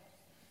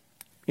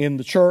in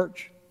the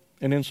church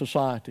and in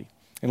society.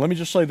 And let me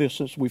just say this,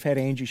 since we've had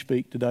Angie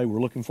speak today,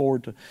 we're looking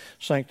forward to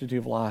Sanctity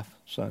of Life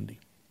Sunday.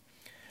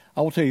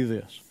 I will tell you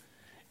this.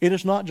 It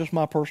is not just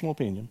my personal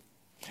opinion,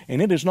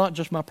 and it is not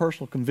just my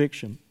personal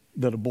conviction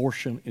that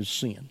abortion is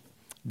sin,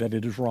 that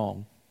it is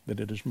wrong,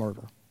 that it is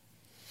murder.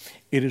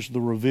 It is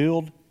the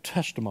revealed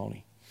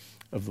testimony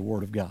of the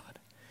Word of God.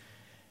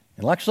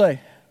 And like I say,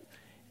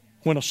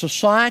 when a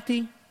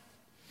society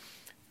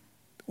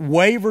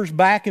wavers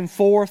back and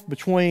forth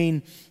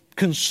between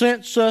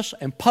consensus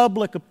and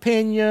public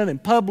opinion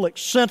and public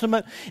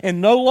sentiment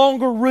and no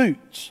longer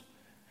roots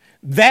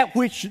that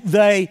which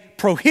they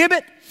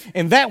prohibit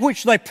and that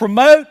which they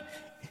promote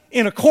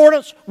in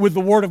accordance with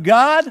the Word of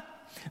God,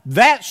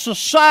 that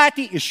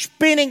society is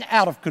spinning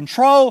out of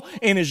control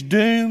and is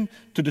doomed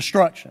to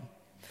destruction.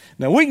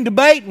 Now, we can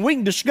debate and we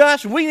can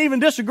discuss and we can even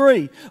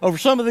disagree over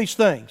some of these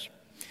things.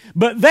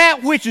 But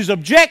that which is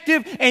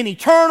objective and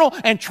eternal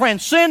and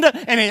transcendent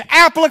and is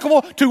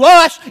applicable to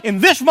us in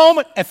this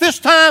moment, at this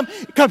time,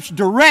 comes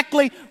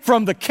directly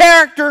from the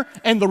character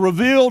and the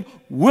revealed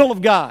will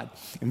of God.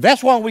 And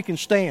that's why we can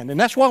stand. And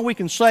that's why we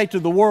can say to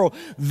the world,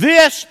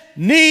 this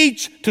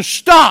needs to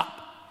stop.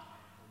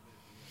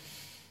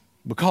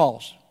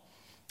 Because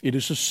it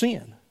is a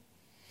sin.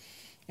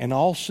 And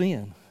all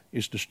sin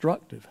is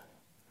destructive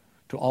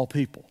to all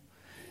people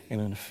and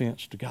an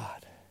offense to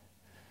God.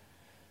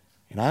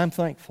 And I'm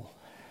thankful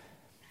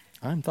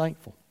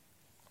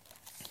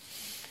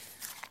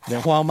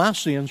that while my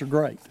sins are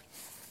great,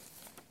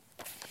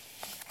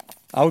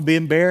 I would be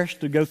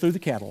embarrassed to go through the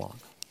catalog.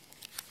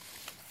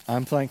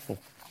 I'm thankful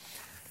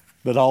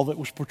that all that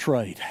was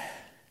portrayed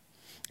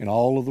and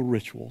all of the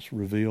rituals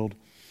revealed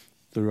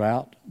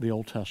throughout the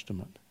Old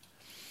Testament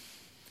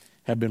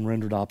have been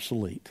rendered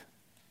obsolete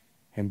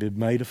and been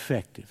made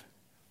effective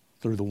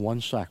through the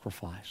one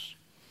sacrifice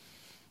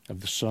of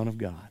the Son of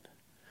God,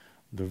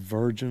 the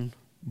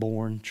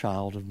virgin-born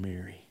child of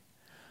Mary,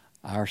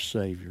 our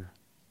Savior,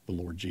 the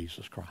Lord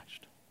Jesus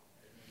Christ.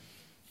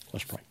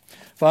 Let's pray.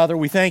 Father,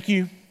 we thank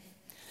You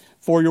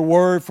for Your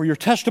word, for Your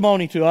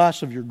testimony to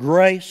us of Your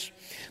grace,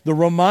 the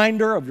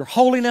reminder of Your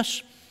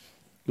holiness,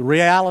 the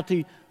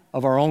reality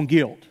of our own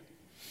guilt,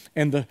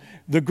 and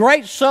the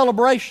great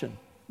celebration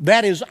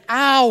that is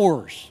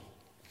ours,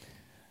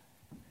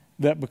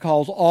 that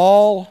because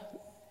all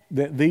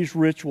that these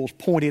rituals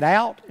pointed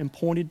out and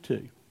pointed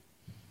to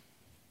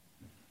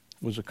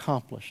was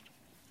accomplished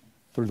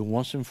through the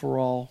once and for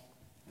all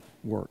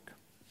work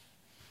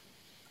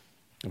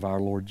of our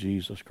Lord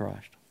Jesus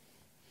Christ.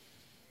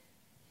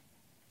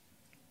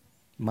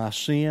 My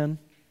sin,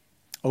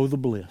 oh the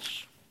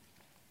bliss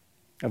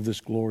of this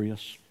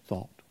glorious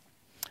thought.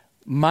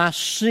 My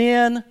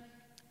sin,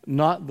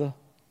 not the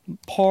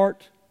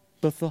part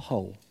but the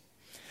whole,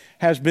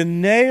 has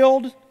been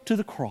nailed to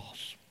the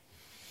cross,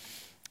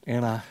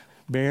 and I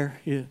bear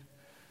it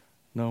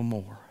no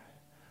more.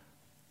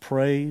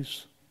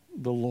 Praise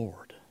the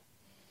Lord.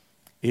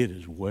 It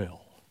is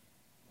well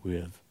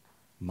with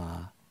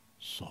my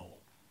soul.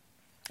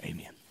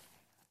 Amen.